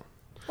invisible.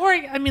 Or,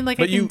 I mean, like,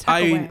 But I can you,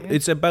 tuck away.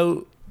 it's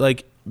about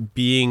like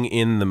being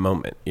in the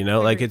moment. You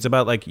know, like it's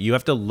about like you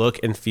have to look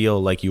and feel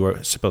like you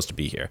are supposed to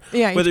be here. Yeah,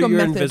 you have to Whether go you're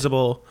method.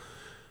 invisible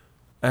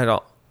at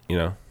all. You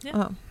know. Yeah. Oh.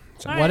 All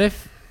What right.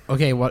 if?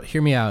 Okay,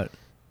 hear me out.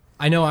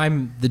 I know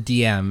I'm the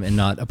DM and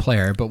not a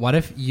player, but what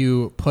if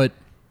you put?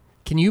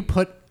 Can you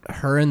put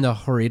her in the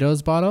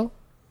Doritos bottle,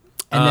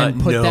 and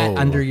then put that no.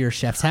 under your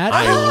chef's hat?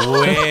 I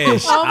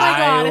wish. Oh my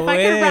God, if I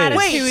could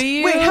wish.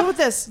 Ratatouille. Wait, how about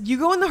this? You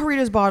go in the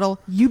Doritos bottle,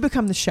 you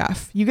become the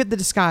chef. You get the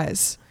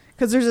disguise.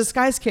 Because there's a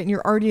disguise kit and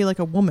you're already like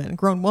a woman,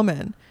 grown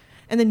woman.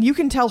 And then you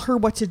can tell her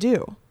what to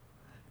do.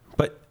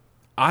 But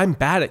I'm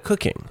bad at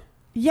cooking.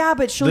 Yeah,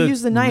 but she'll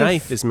use the knife.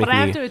 Knife is making I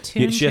have me. to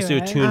attune She has to to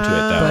it. attune to it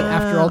though. But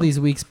after all these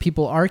weeks,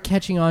 people are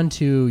catching on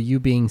to you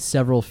being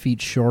several feet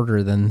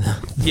shorter than.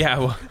 Yeah.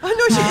 Well, Oh, no,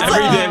 it's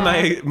every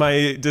like, day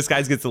my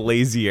disguise gets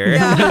lazier.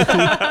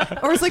 yeah.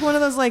 Or it's like one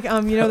of those like,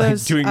 Like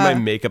those doing my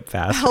makeup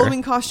faster.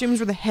 Halloween costumes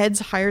where the head's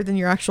higher than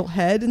your actual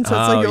head. And so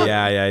it's Oh like, you're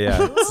yeah.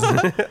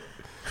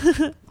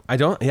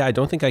 I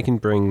don't think I can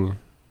bring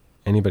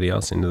anybody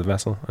else into the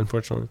vessel,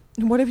 unfortunately.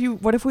 what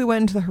if we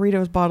went into the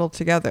Doritos bottle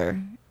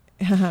together?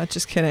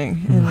 Just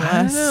kidding.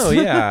 I don't know.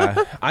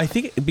 Yeah, I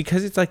think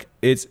because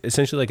it's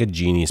essentially like a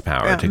genie's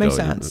power Yeah, to makes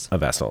go sense. in a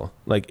vessel.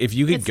 Like if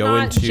you could It's go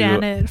not into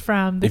Janet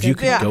from the if you Good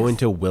could Yeah. go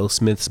into Will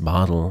Smith's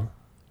bottle,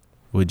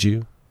 would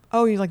you?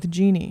 Oh, you like the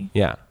genie.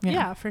 Yeah.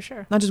 Yeah, for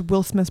sure. Not just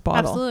Will Smith's bottle.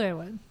 Absolutely, I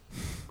would.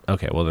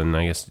 Okay. Well, then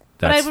I guess.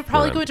 But That's I would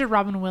probably where go I'm- into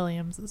Robin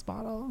Williams'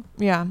 bottle.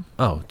 Yeah.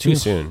 Oh, too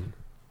soon.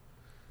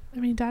 I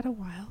mean, died a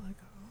while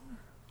ago.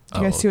 Do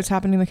you guys see what's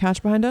happening in the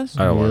couch behind us?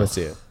 I don't want to Yes.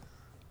 see it.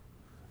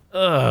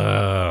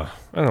 I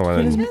don't He want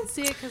doesn't- I to. can't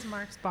see it because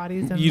Mark's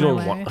body's in You my don't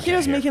way. want- He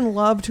was here. making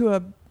love to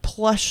a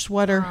plush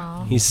sweater.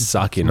 Oh. He's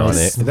sucking on it.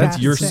 Disgusting. That's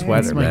your That's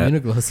sweater, That's my man.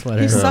 Uniqlo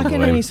sweater. He's Oh, sucking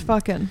boy. and he's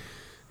fucking.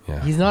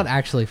 Yeah. He's not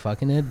actually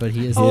fucking it, but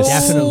he is Oh,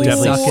 definitely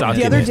sucking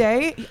the it. other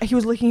day, he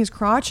was licking his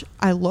crotch.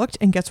 I looked,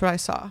 and guess what I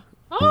saw?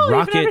 Oh,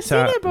 Rocket, you've never seen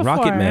it before.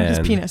 Rocket Man. His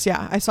penis.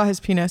 Yeah, I saw his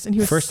penis, and he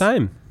was First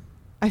time.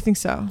 I think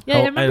so. Yeah, How-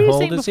 I remember and you how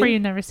old saying is before he?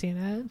 you'd never seen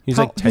it. He's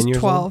How- like 10 he's years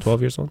 12. old,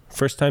 12 years old.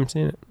 First time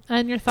seeing it.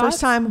 And your thoughts?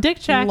 First time, Dick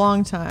check.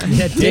 long time.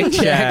 Yeah, dick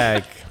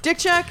check. Dick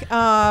check.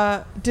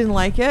 Didn't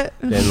like it.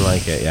 Didn't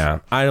like it. Yeah.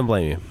 I don't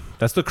blame you.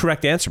 That's the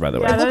correct answer, by the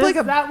way. Yeah, It looked that like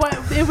is- a- that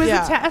what it was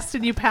Yeah. a test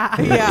and you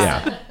passed.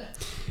 Yeah.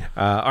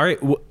 All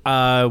right.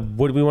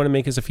 What do we want to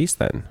make as a feast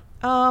then?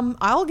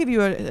 I'll give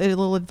you a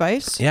little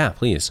advice. Yeah,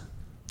 please.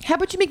 How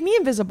about you make me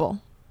invisible?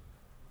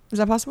 Is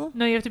that possible?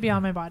 No, you have to be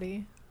on my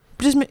body.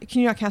 Can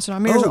you not cast it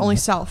on me, or is it Oh. only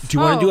self? Do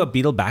you want to do Oh. a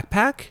beetle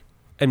backpack?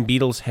 And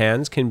Beetle's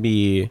hands can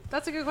be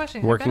That's a good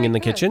question. working in the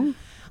kitchen?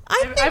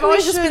 I think I've we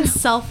always just should- been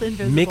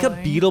self-invisible. Make a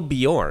Beetle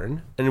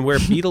Bjorn and wear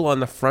Beetle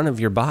on the front of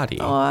your body.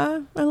 Aw,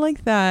 I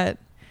like that.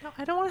 No,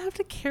 I don't want to have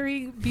to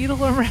carry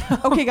Beetle around.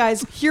 Okay,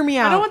 guys, hear me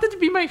out. I don't want that to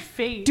be my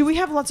face. Do we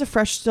have lots of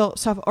fresh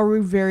stuff? Or are we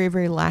very,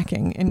 very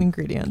lacking in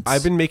ingredients?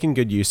 I've been making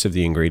good use of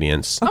the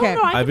ingredients. Okay. Oh,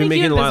 no, I I've can been make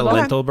you making a lot of invisible.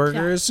 lentil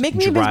burgers, Make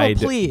me dried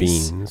invisible,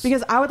 please. beans.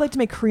 Because I would like to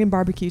make Korean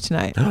barbecue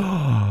tonight.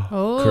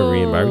 Oh.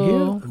 Korean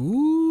barbecue?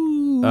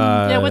 Ooh.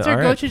 Yeah, what's our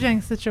all right.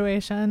 gochujang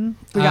situation?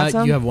 We got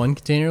some. You have one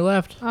container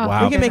left. Oh,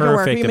 Wow. We can make it work.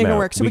 perfect We can make it amount.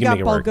 work. So we can got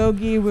make it work.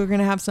 bulgogi. We're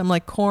gonna have some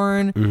like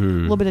corn, a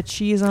little bit of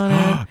cheese on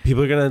it.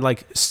 People are gonna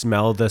like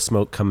smell the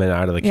smoke coming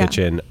out of the Yeah.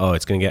 kitchen. Oh,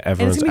 it's gonna get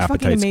everyone's gonna be fucking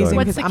appetites amazing. going.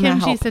 What's because the I'm gonna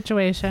kimchi help.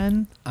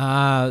 situation?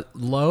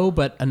 Low,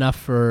 but enough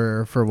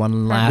for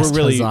one last We're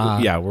really,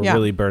 huzzah. we're Yeah.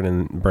 really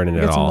burning We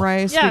it get some all.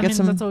 rice. Yeah, we I get mean,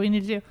 some. that's what we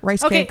need to do.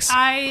 rice Okay, cakes.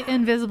 I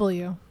invisible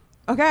you.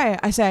 Okay,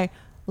 I say,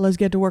 let's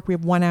get to work. We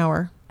have 1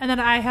 hour. And then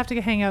I have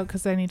to hang out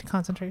because I need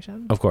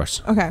concentration. Of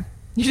course. Okay,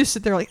 you just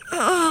sit there like,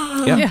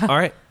 Yeah. Yeah. All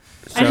right.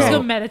 I just So,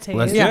 go meditate.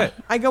 let's do yeah. it.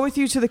 I go with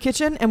you to the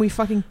kitchen and we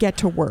fucking get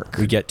to work.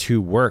 We get to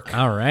work.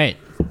 All right.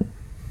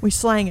 We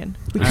slanging.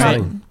 We All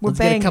cutting. right. We're Let's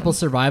banging. get a couple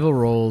survival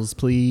rolls,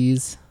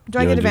 please. Do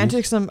I You get wanna do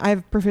advantage? Some I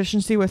have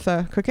proficiency with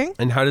cooking.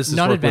 And how does this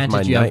Not work advantage.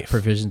 with You my have knife?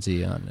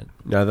 proficiency on it.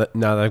 Now that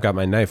I've got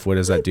my knife, what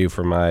does that do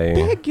for my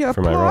Beg your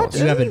for my rolls?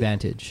 You have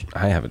advantage.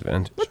 I have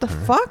advantage. What the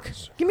fuck?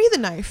 Give me the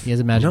knife. He has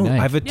a magic No,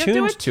 knife. I've You have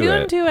attuned to to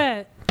attune it. to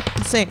it.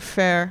 This ain't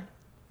fair.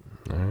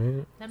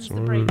 Them's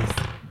the breaks.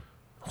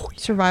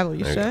 Survival,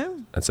 you There you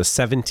say? That's a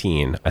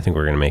 17. I think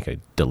we're gonna make a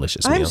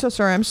delicious I'm meal. so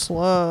sorry. I'm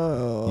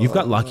slow. You've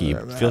got lucky.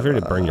 Feel free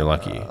to burn your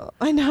lucky.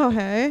 I know.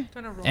 Hey.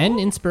 And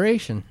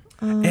inspiration.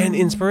 And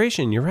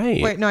inspiration. You're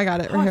right. Wait, no, I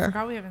got it Oh, right I here.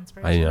 forgot we have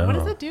inspiration. I What know.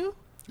 does it do?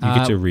 You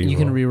get to re-roll. You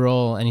can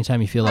re-roll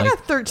anytime you feel I like.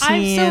 got 13.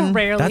 I so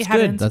rarely That's have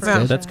good. That's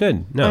inspiration. good. That's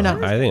good. No, I know.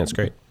 I think that's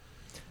great.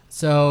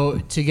 So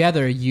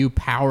together you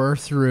power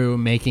through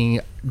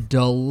making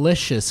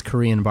delicious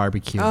Korean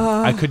barbecue.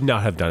 I could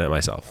not have done it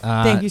myself.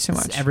 Thank you so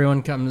much.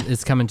 Everyone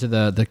is coming to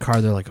the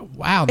car. They're like,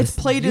 "Wow, It's this,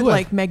 plated you have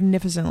like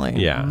magnificently.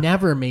 Yeah.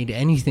 never made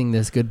anything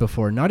this good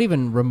before. Not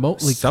even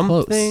remotely close."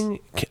 Something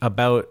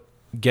about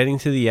getting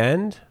to the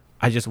end,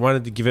 I just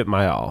wanted to give it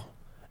my all.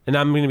 And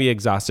I'm going to be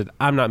exhausted.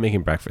 I'm not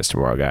making breakfast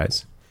tomorrow,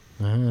 guys.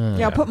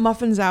 Yeah, put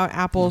muffins out,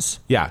 apples.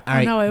 Yeah. All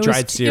right, No, it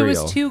dried was cereal. it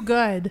was too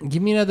good.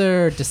 give me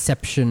another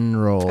deception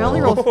roll. I only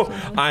rolled.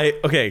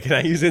 Okay, can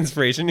I use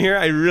inspiration here?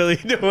 I really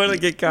don't want to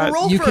get caught.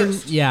 Roll You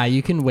first. can, yeah,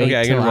 you can wait Okay,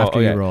 I till can roll. after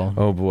Okay. you roll.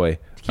 Oh boy.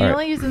 Can you All right.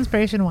 only use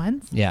inspiration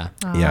once? Yeah.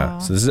 Yeah.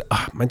 Oh. So this is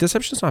my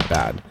deception's not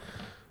bad.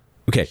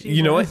 Okay, She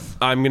you know what? was.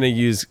 I'm gonna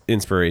use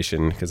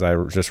inspiration because I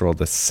just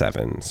rolled a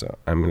 7. So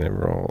I'm gonna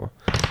roll.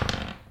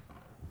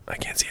 I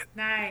can't see it.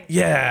 Nice.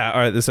 Yeah.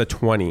 All right. This is a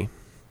 20.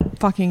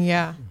 Fucking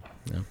yeah.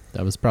 Yeah,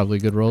 that was probably a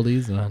good roll to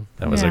use it on.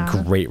 That was Yeah.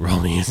 a great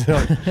roll to use.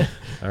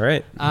 All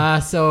right.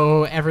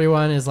 So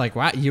everyone is like,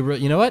 "Wow, you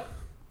know what?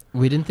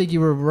 We didn't think you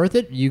were worth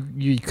it. You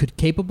could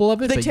capable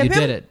of it, They but tip you him?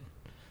 did it.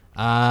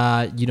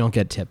 You don't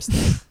get tips.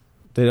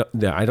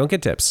 I don't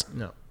get tips.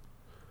 No.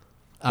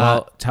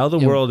 Well, tell the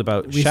yeah, world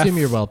about we Chef. assume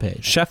you're well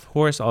paid. Chef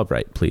Horace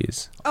Albright,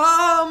 please.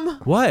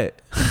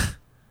 What?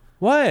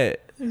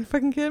 What? Are you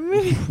fucking kidding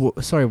me?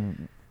 Sorry,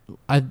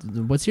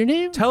 what's your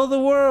name? Tell the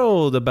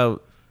world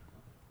about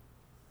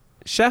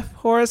Chef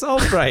Horace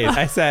Albright.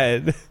 I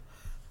said.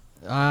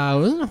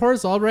 Wasn't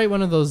Horace Albright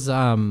one of those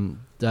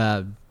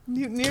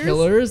Mutineers?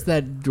 killers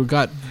that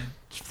got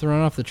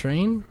thrown off the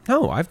train?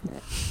 No,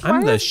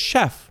 I'm the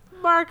chef.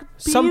 Mark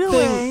Something-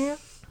 Beadling.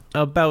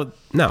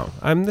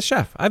 I'm the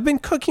chef. I've been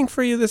cooking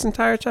for you this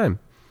entire time.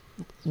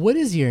 What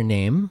is your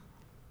name?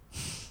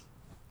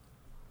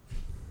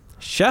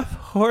 Chef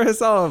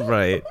Horace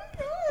Albright.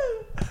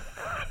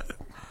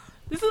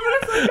 This is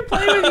what it's like to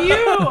play with you.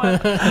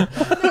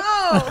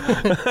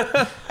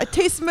 No. I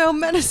taste my own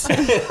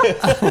medicine.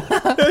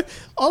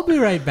 I'll be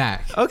right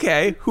back.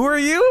 Okay, who are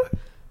you?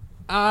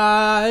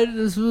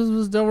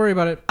 Don't worry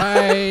about it.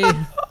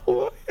 Bye.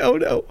 Oh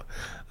no.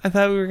 I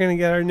thought we were going to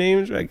get our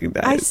names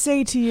recognized. I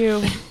say to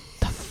you,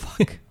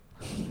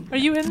 Are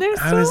you in there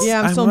still? Yeah,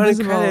 I'm I still wanted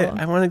invisible. credit.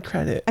 I wanted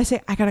credit. I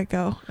say, I gotta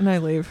go. And I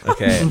leave.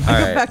 Okay, all I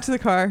go right. back to the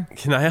car.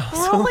 Can I We're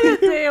also only a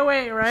day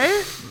away,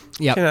 right?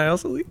 Yep. Can I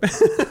also leave?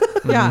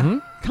 Yeah.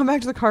 Come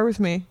back to the car with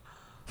me.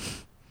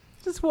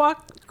 Just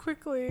walk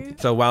quickly.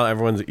 So while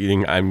everyone's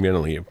eating, I'm going to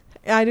leave.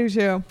 I do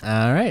too.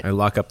 All right. I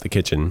lock up the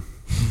kitchen.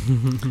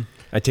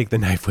 I take the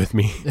knife with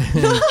me.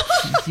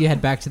 You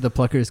head back to the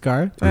Plucker's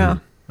car. Yeah.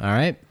 All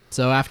right.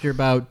 So after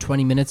about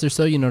 20 minutes or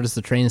so, you notice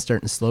the train is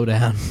starting to slow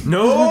down.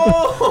 No,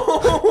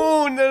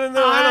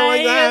 no, I don't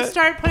like that.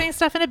 Start putting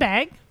stuff in a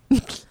bag.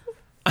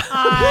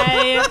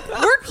 I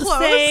We're close.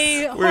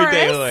 say, We're a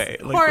day Horace, away.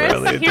 Like, we're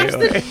only a Horace,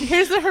 day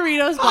here's the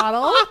Doritos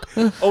bottle.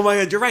 Oh my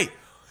God, you're right.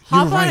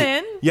 Hop You're on right.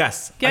 in.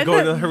 Yes, I Get go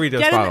in into the Doritos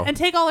get in bottle. and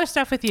take all our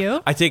stuff with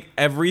you. I take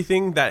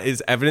everything that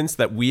is evidence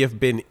that we have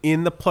been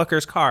in the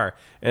Plucker's car,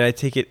 and I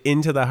take it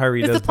into the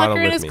Doritos Is the bottle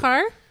plucker with in his me.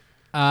 car?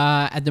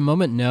 At the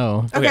moment,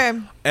 no. Okay.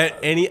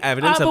 Any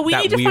evidence But of we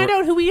that need to we find were-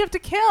 out who we have to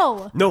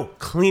kill. No,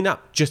 clean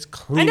up. Just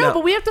clean I know, up.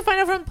 but we have to find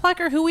out from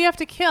Plucker who we have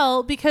to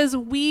kill because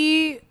you'll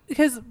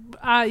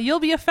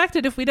be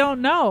affected if we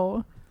don't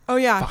know. Oh,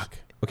 yeah. Fuck.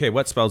 Okay,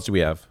 what spells do we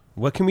have?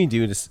 What can we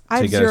do to I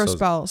have get 0 ourselves?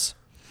 spells.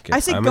 Okay, I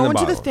say I'm go in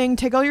into the bottle. thing,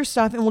 take all your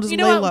stuff, and we'll just You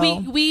lay know what? low.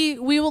 We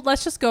will.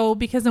 Let's just go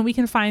because then we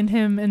can find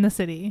him in the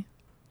city.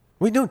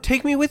 Wait, no,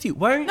 take me with you.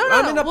 Why are you? No,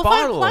 I'm in a we'll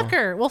bottle. find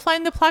Plucker. We'll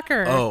find the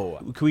Plucker. Oh,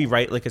 can we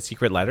write like a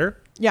secret letter?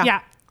 yeah.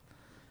 Yeah.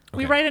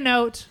 We Okay. write a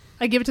note.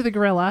 I give it to the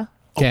gorilla.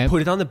 Okay. Oh,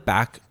 put it on the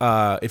back.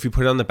 If you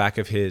put it on the back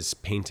of his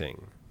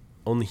painting,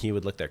 only he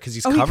would look there because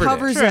he's Oh, he covered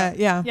covers it. it.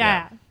 Yeah.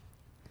 Yeah.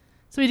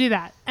 So we do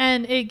that.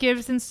 And it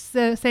gives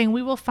saying,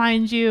 we will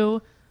find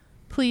you.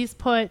 Please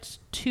put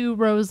 2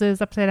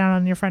 roses upside down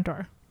on your front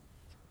door.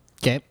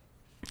 Okay.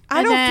 I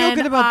And don't feel then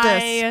good about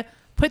this. I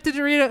put the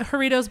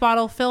Doritos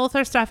bottle, fill with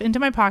our stuff into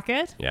my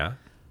pocket. Yeah.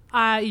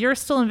 You're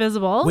still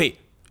invisible. Wait,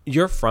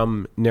 you're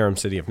from Narum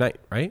City of Night,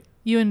 right?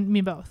 You and me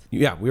both.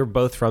 Yeah, we were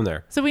both from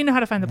there. So we know how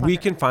to find the We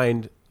plunder. can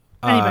find.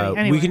 Anybody,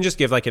 anywhere. We can just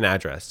give like an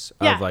address.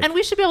 Yeah, Of like, and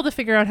we should be able to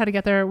figure out how to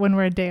get there when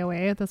we're a day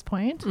away at this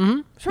point.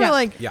 Sure, yeah.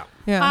 like yeah.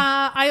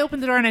 yeah. I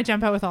open the door and I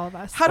jump out with all of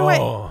us. How do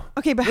Oh. I?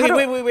 Okay, but how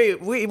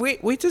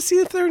Wait to see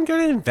if they're going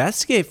to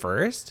investigate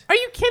first. Are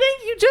you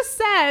kidding? You just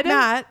said.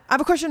 Matt, I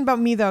have a question about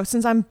me though.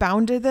 Since I'm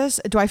bound to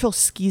this, do I feel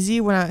skeezy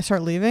when I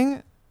start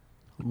leaving?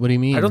 What do you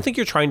mean? I don't think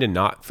you're trying to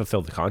not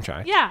fulfill the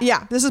contract. Yeah.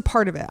 Yeah, this is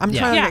part of it. I'm Yeah.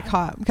 trying to Yeah. get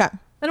caught. Okay,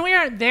 And we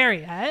aren't there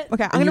yet.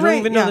 okay. I'm And you gonna don't write.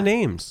 even know yeah, the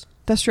names.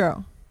 That's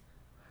true.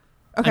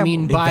 Okay. I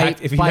mean, In by fact,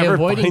 if he by never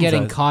avoiding finds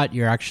getting us- caught,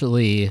 you're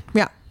actually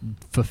yeah.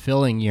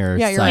 fulfilling your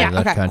Yeah, you're side right. of that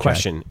Okay. contract.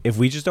 Question: if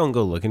we just don't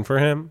go looking for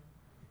him,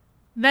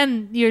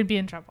 Then you'd be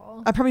in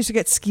trouble. I probably should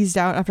get skeezed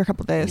out after a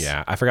couple days.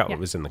 yeah, I forgot Yeah. what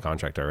was in the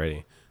contract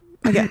already.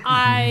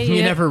 Okay.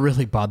 You never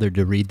really bothered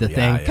to read the Yeah,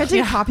 thing. yeah. Can I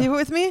take a copy of it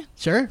with me?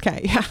 Sure.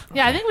 Okay. Yeah.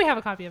 Yeah, I think we have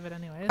a copy of it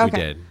anyway. We Okay.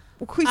 did.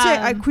 Well, can we say?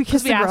 Can we 'cause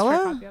kiss we the asked for a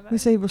gorilla? copy of it. We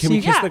say we'll Can see.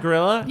 we kiss Yeah. the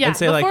gorilla Yeah, and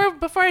say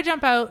before I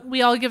jump out,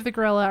 we all give the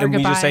gorilla our and we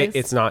goodbyes. just say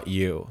it's not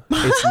you.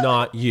 It's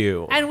not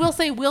you. and we'll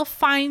say we'll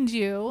find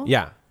you.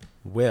 Yeah,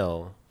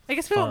 will. I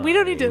guess we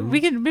don't need to.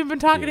 We've been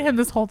talking to him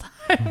this whole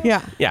time.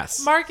 Yeah.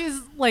 Yes. Mark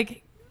is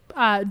like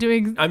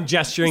doing I'm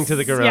gesturing to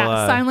the gorilla.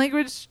 yeah, sign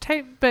language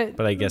type, but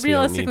But I guess we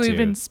don't need realistically to. we've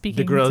been speaking.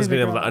 The gorilla's to been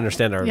the able to gorilla.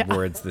 understand our Yeah.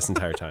 words this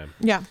entire time.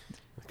 Yeah.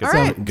 Good, All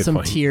right. good Some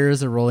point.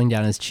 tears are rolling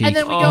down his cheek. And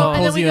then we go. He and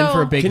then pulls we you go. in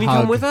for a big Can he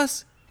hug. come with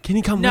us? Can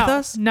he come no, with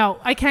us? no,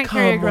 I can't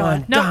carry a Come gorilla.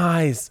 on, No,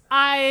 guys.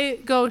 I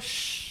go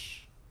shh,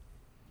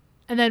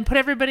 and then put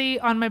everybody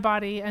on my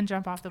body and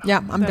jump off the. Yeah,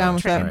 I'm the down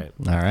with train. All right.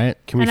 All right.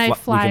 Can we And I we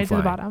fly can to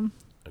the bottom.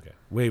 Okay.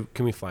 Wait,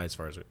 can we fly as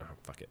far as we... Oh,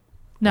 fuck it.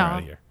 No, We're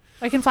outta here.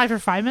 I can fly for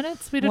 5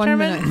 minutes. We 1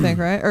 determined. minute, I think,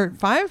 right? Or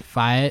 5?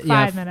 5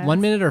 5 minutes.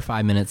 1 minute or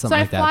 5 minutes, something So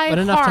I like that. fly But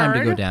enough time to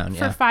go hard down.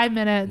 for Yeah. 5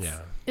 minutes Yeah.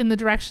 in the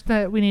direction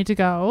that we need to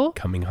go,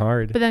 Coming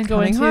hard. but then go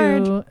Coming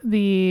into hard.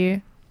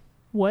 the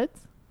woods.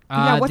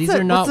 Yeah, what's These the-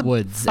 are not what's the-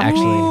 woods, Fuck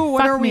actually. Ooh,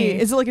 what Fuck are we? me.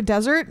 Is it like a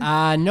desert?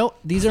 No,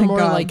 these are Thank more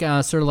God.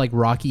 like sort of like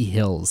rocky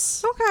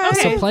hills.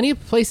 Okay. So plenty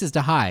of places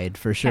to hide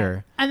for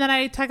sure. And then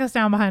I tuck us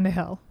down behind a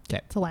hill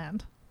 'Kay. to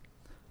land.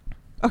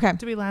 Okay.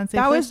 Do we land safely?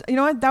 That was, you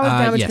know what? That was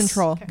damage yes.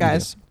 control, Okay.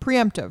 guys.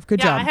 Preemptive.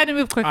 Good yeah, job. I had to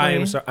move quickly. I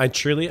am sorry.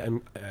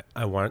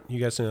 I want you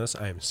guys to know this.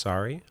 I am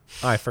sorry.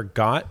 I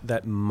forgot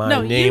that my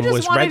No, you name just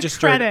was wanted registered.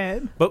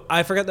 credit. But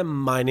I forgot that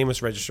my name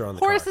was registered on the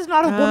Horace car. is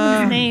not a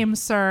woman's name,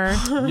 sir.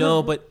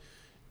 No, but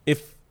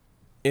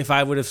if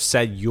I would have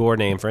said your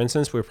name, for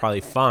instance, we're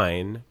probably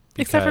fine.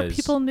 Except for because-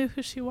 people knew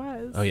who she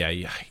was. Oh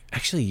yeah.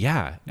 Actually,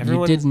 yeah.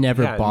 You did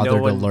never yeah, bother no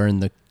to one- learn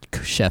the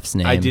chef's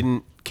name. I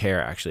didn't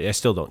care. Actually, I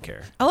still don't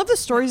care. I love the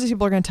stories that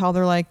people are going to tell.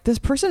 They're like, this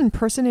person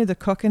impersonated the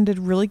cook and did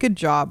a really good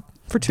job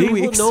for 2 They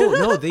will- weeks.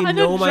 no, they and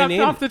know then my jumped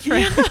name. off the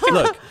train.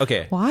 Look,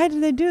 okay. Why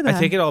did they do that? I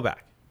take it all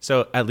back.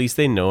 So at least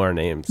they know our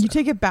names. You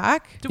take it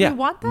back? Do yeah. we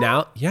want that?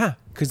 Now, yeah,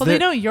 because Well, they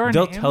know your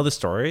They'll name. tell the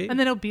story And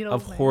they know Beatles'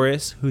 of name.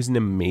 Horace, who's an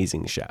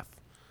amazing chef.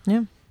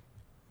 Yeah.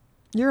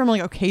 You're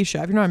like, okay,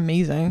 chef. You're not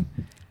amazing.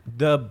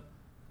 The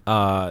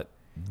that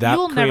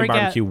You'll never Korean get-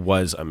 barbecue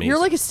was amazing. You're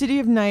like a City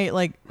of Night,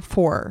 like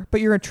 4,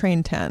 but you're a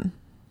train 10.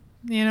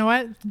 You know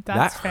what?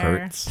 That's that fair.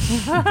 hurts.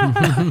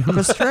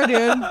 That's true,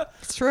 dude.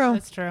 It's true.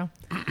 That's true.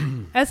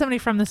 As somebody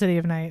from the City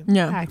of Night,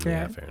 Yeah. Yeah,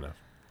 accurate. fair enough.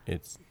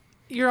 It's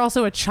You're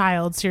also a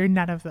child, so you're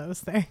none of those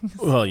things.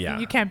 well, yeah.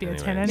 You can't be a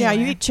 10 Yeah, you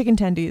anyway. eat chicken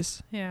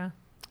tendies. Yeah.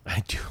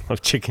 I do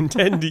love chicken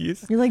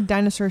tendies. You're like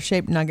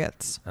dinosaur-shaped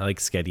nuggets. I like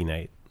Sketty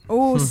Night.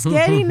 Oh,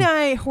 Sketty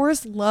Night.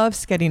 Horace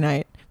loves Sketty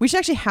Night. We should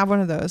actually have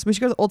one of those. We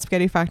should go to the old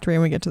spaghetti factory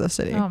when we get to the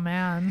city. Oh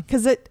man.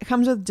 Because it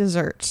comes with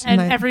desserts.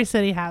 And I- every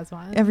city has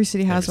one. every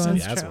city has Every one.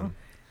 city has true. one.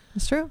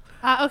 It's true.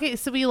 Okay,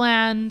 so we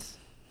land.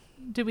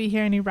 Do we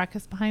hear any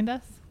ruckus behind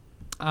us?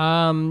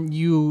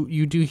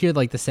 You do hear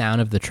like the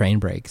sound of the train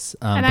brakes,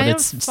 And but I am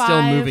it's still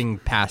 5 moving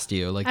past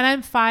you. Like And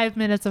I'm 5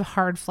 minutes of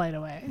hard flight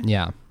away.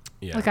 yeah,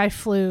 Yeah. Like I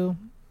flew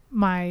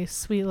my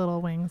sweet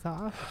little wings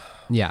off.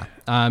 yeah.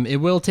 It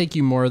will take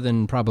you more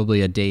than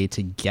probably a day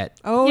to get.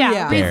 Oh,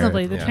 yeah. There.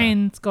 reasonably. The Yeah.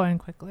 train's going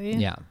quickly.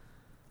 Yeah.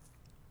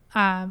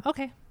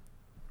 Okay.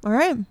 All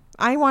right.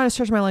 I want to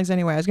stretch my legs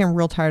anyway. I was getting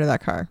real tired of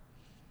that car.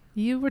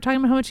 You were talking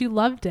about how much you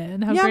loved it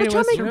and how yeah, great but it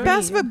was trying to to make the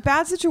best of a read.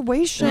 bad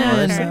situation. Yeah,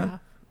 Honestly, fair enough.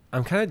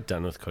 I'm kind of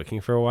done with cooking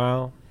for a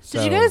while.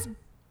 Did you guys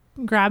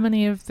grab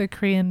any of the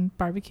Korean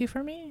barbecue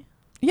for me?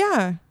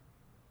 Yeah.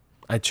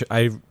 I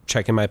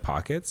check in my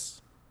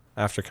pockets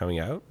after coming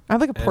out. I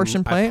have like a and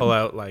portion plate. I pull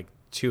out like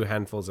 2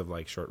 handfuls of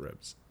like short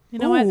ribs. You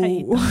know what? I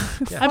eat Ooh.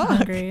 them. I'm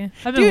hungry.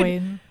 I've been Dude.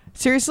 waiting.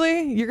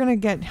 Seriously, you're going to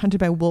get hunted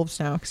by wolves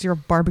now because you're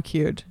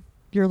barbecued.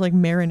 You're like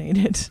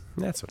marinated.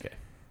 That's okay.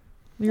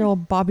 You're all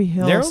Bobby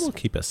Hills. Nara will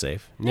keep us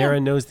safe. Yeah. Nara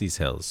knows these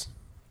hills.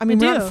 I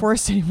mean, I we're not in do. the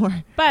forest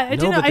anymore. But I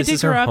do No, know but I this did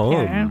is her grow up home.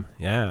 here.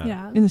 Yeah.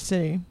 Yeah. In the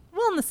city.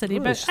 Well, in the city,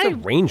 Oh, but she's a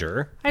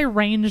ranger. I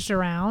ranged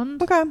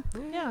around. Okay.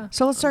 Yeah.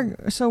 So let's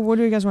start. So what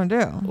do you guys want to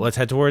do? Let's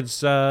head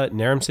towards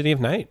Narum City of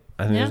Night.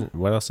 I think Yeah.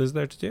 what else is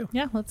there to do?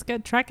 Yeah, let's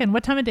get trekking.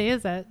 What time of day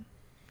is it?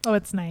 Oh,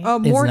 it's night.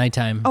 Oh, It's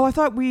nighttime. Oh, I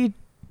thought we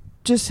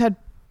just had.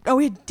 Oh,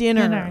 we had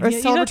dinner. Dinner. A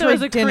You know, there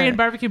was a celebratory dinner. Korean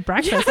barbecue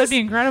breakfast. Yes. That'd be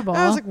incredible.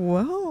 I was like,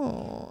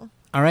 whoa.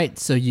 All right,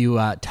 so you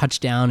touch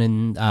down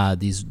in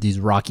these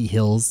rocky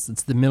hills.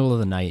 It's the middle of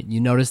the night. You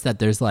notice that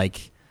there's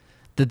like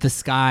the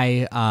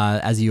sky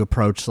as you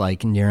approach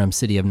like Narum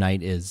City of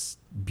Night is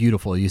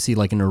beautiful. You see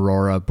like an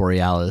aurora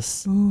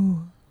borealis,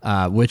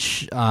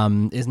 which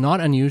is not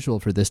unusual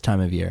for this time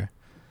of year.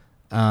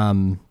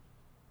 And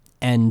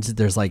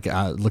there's like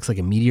looks like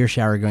a meteor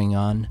shower going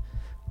on.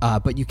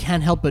 But you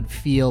can't help but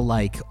feel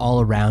like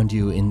all around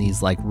you in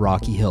these like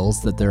rocky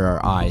hills that there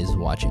are eyes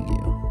watching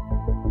you.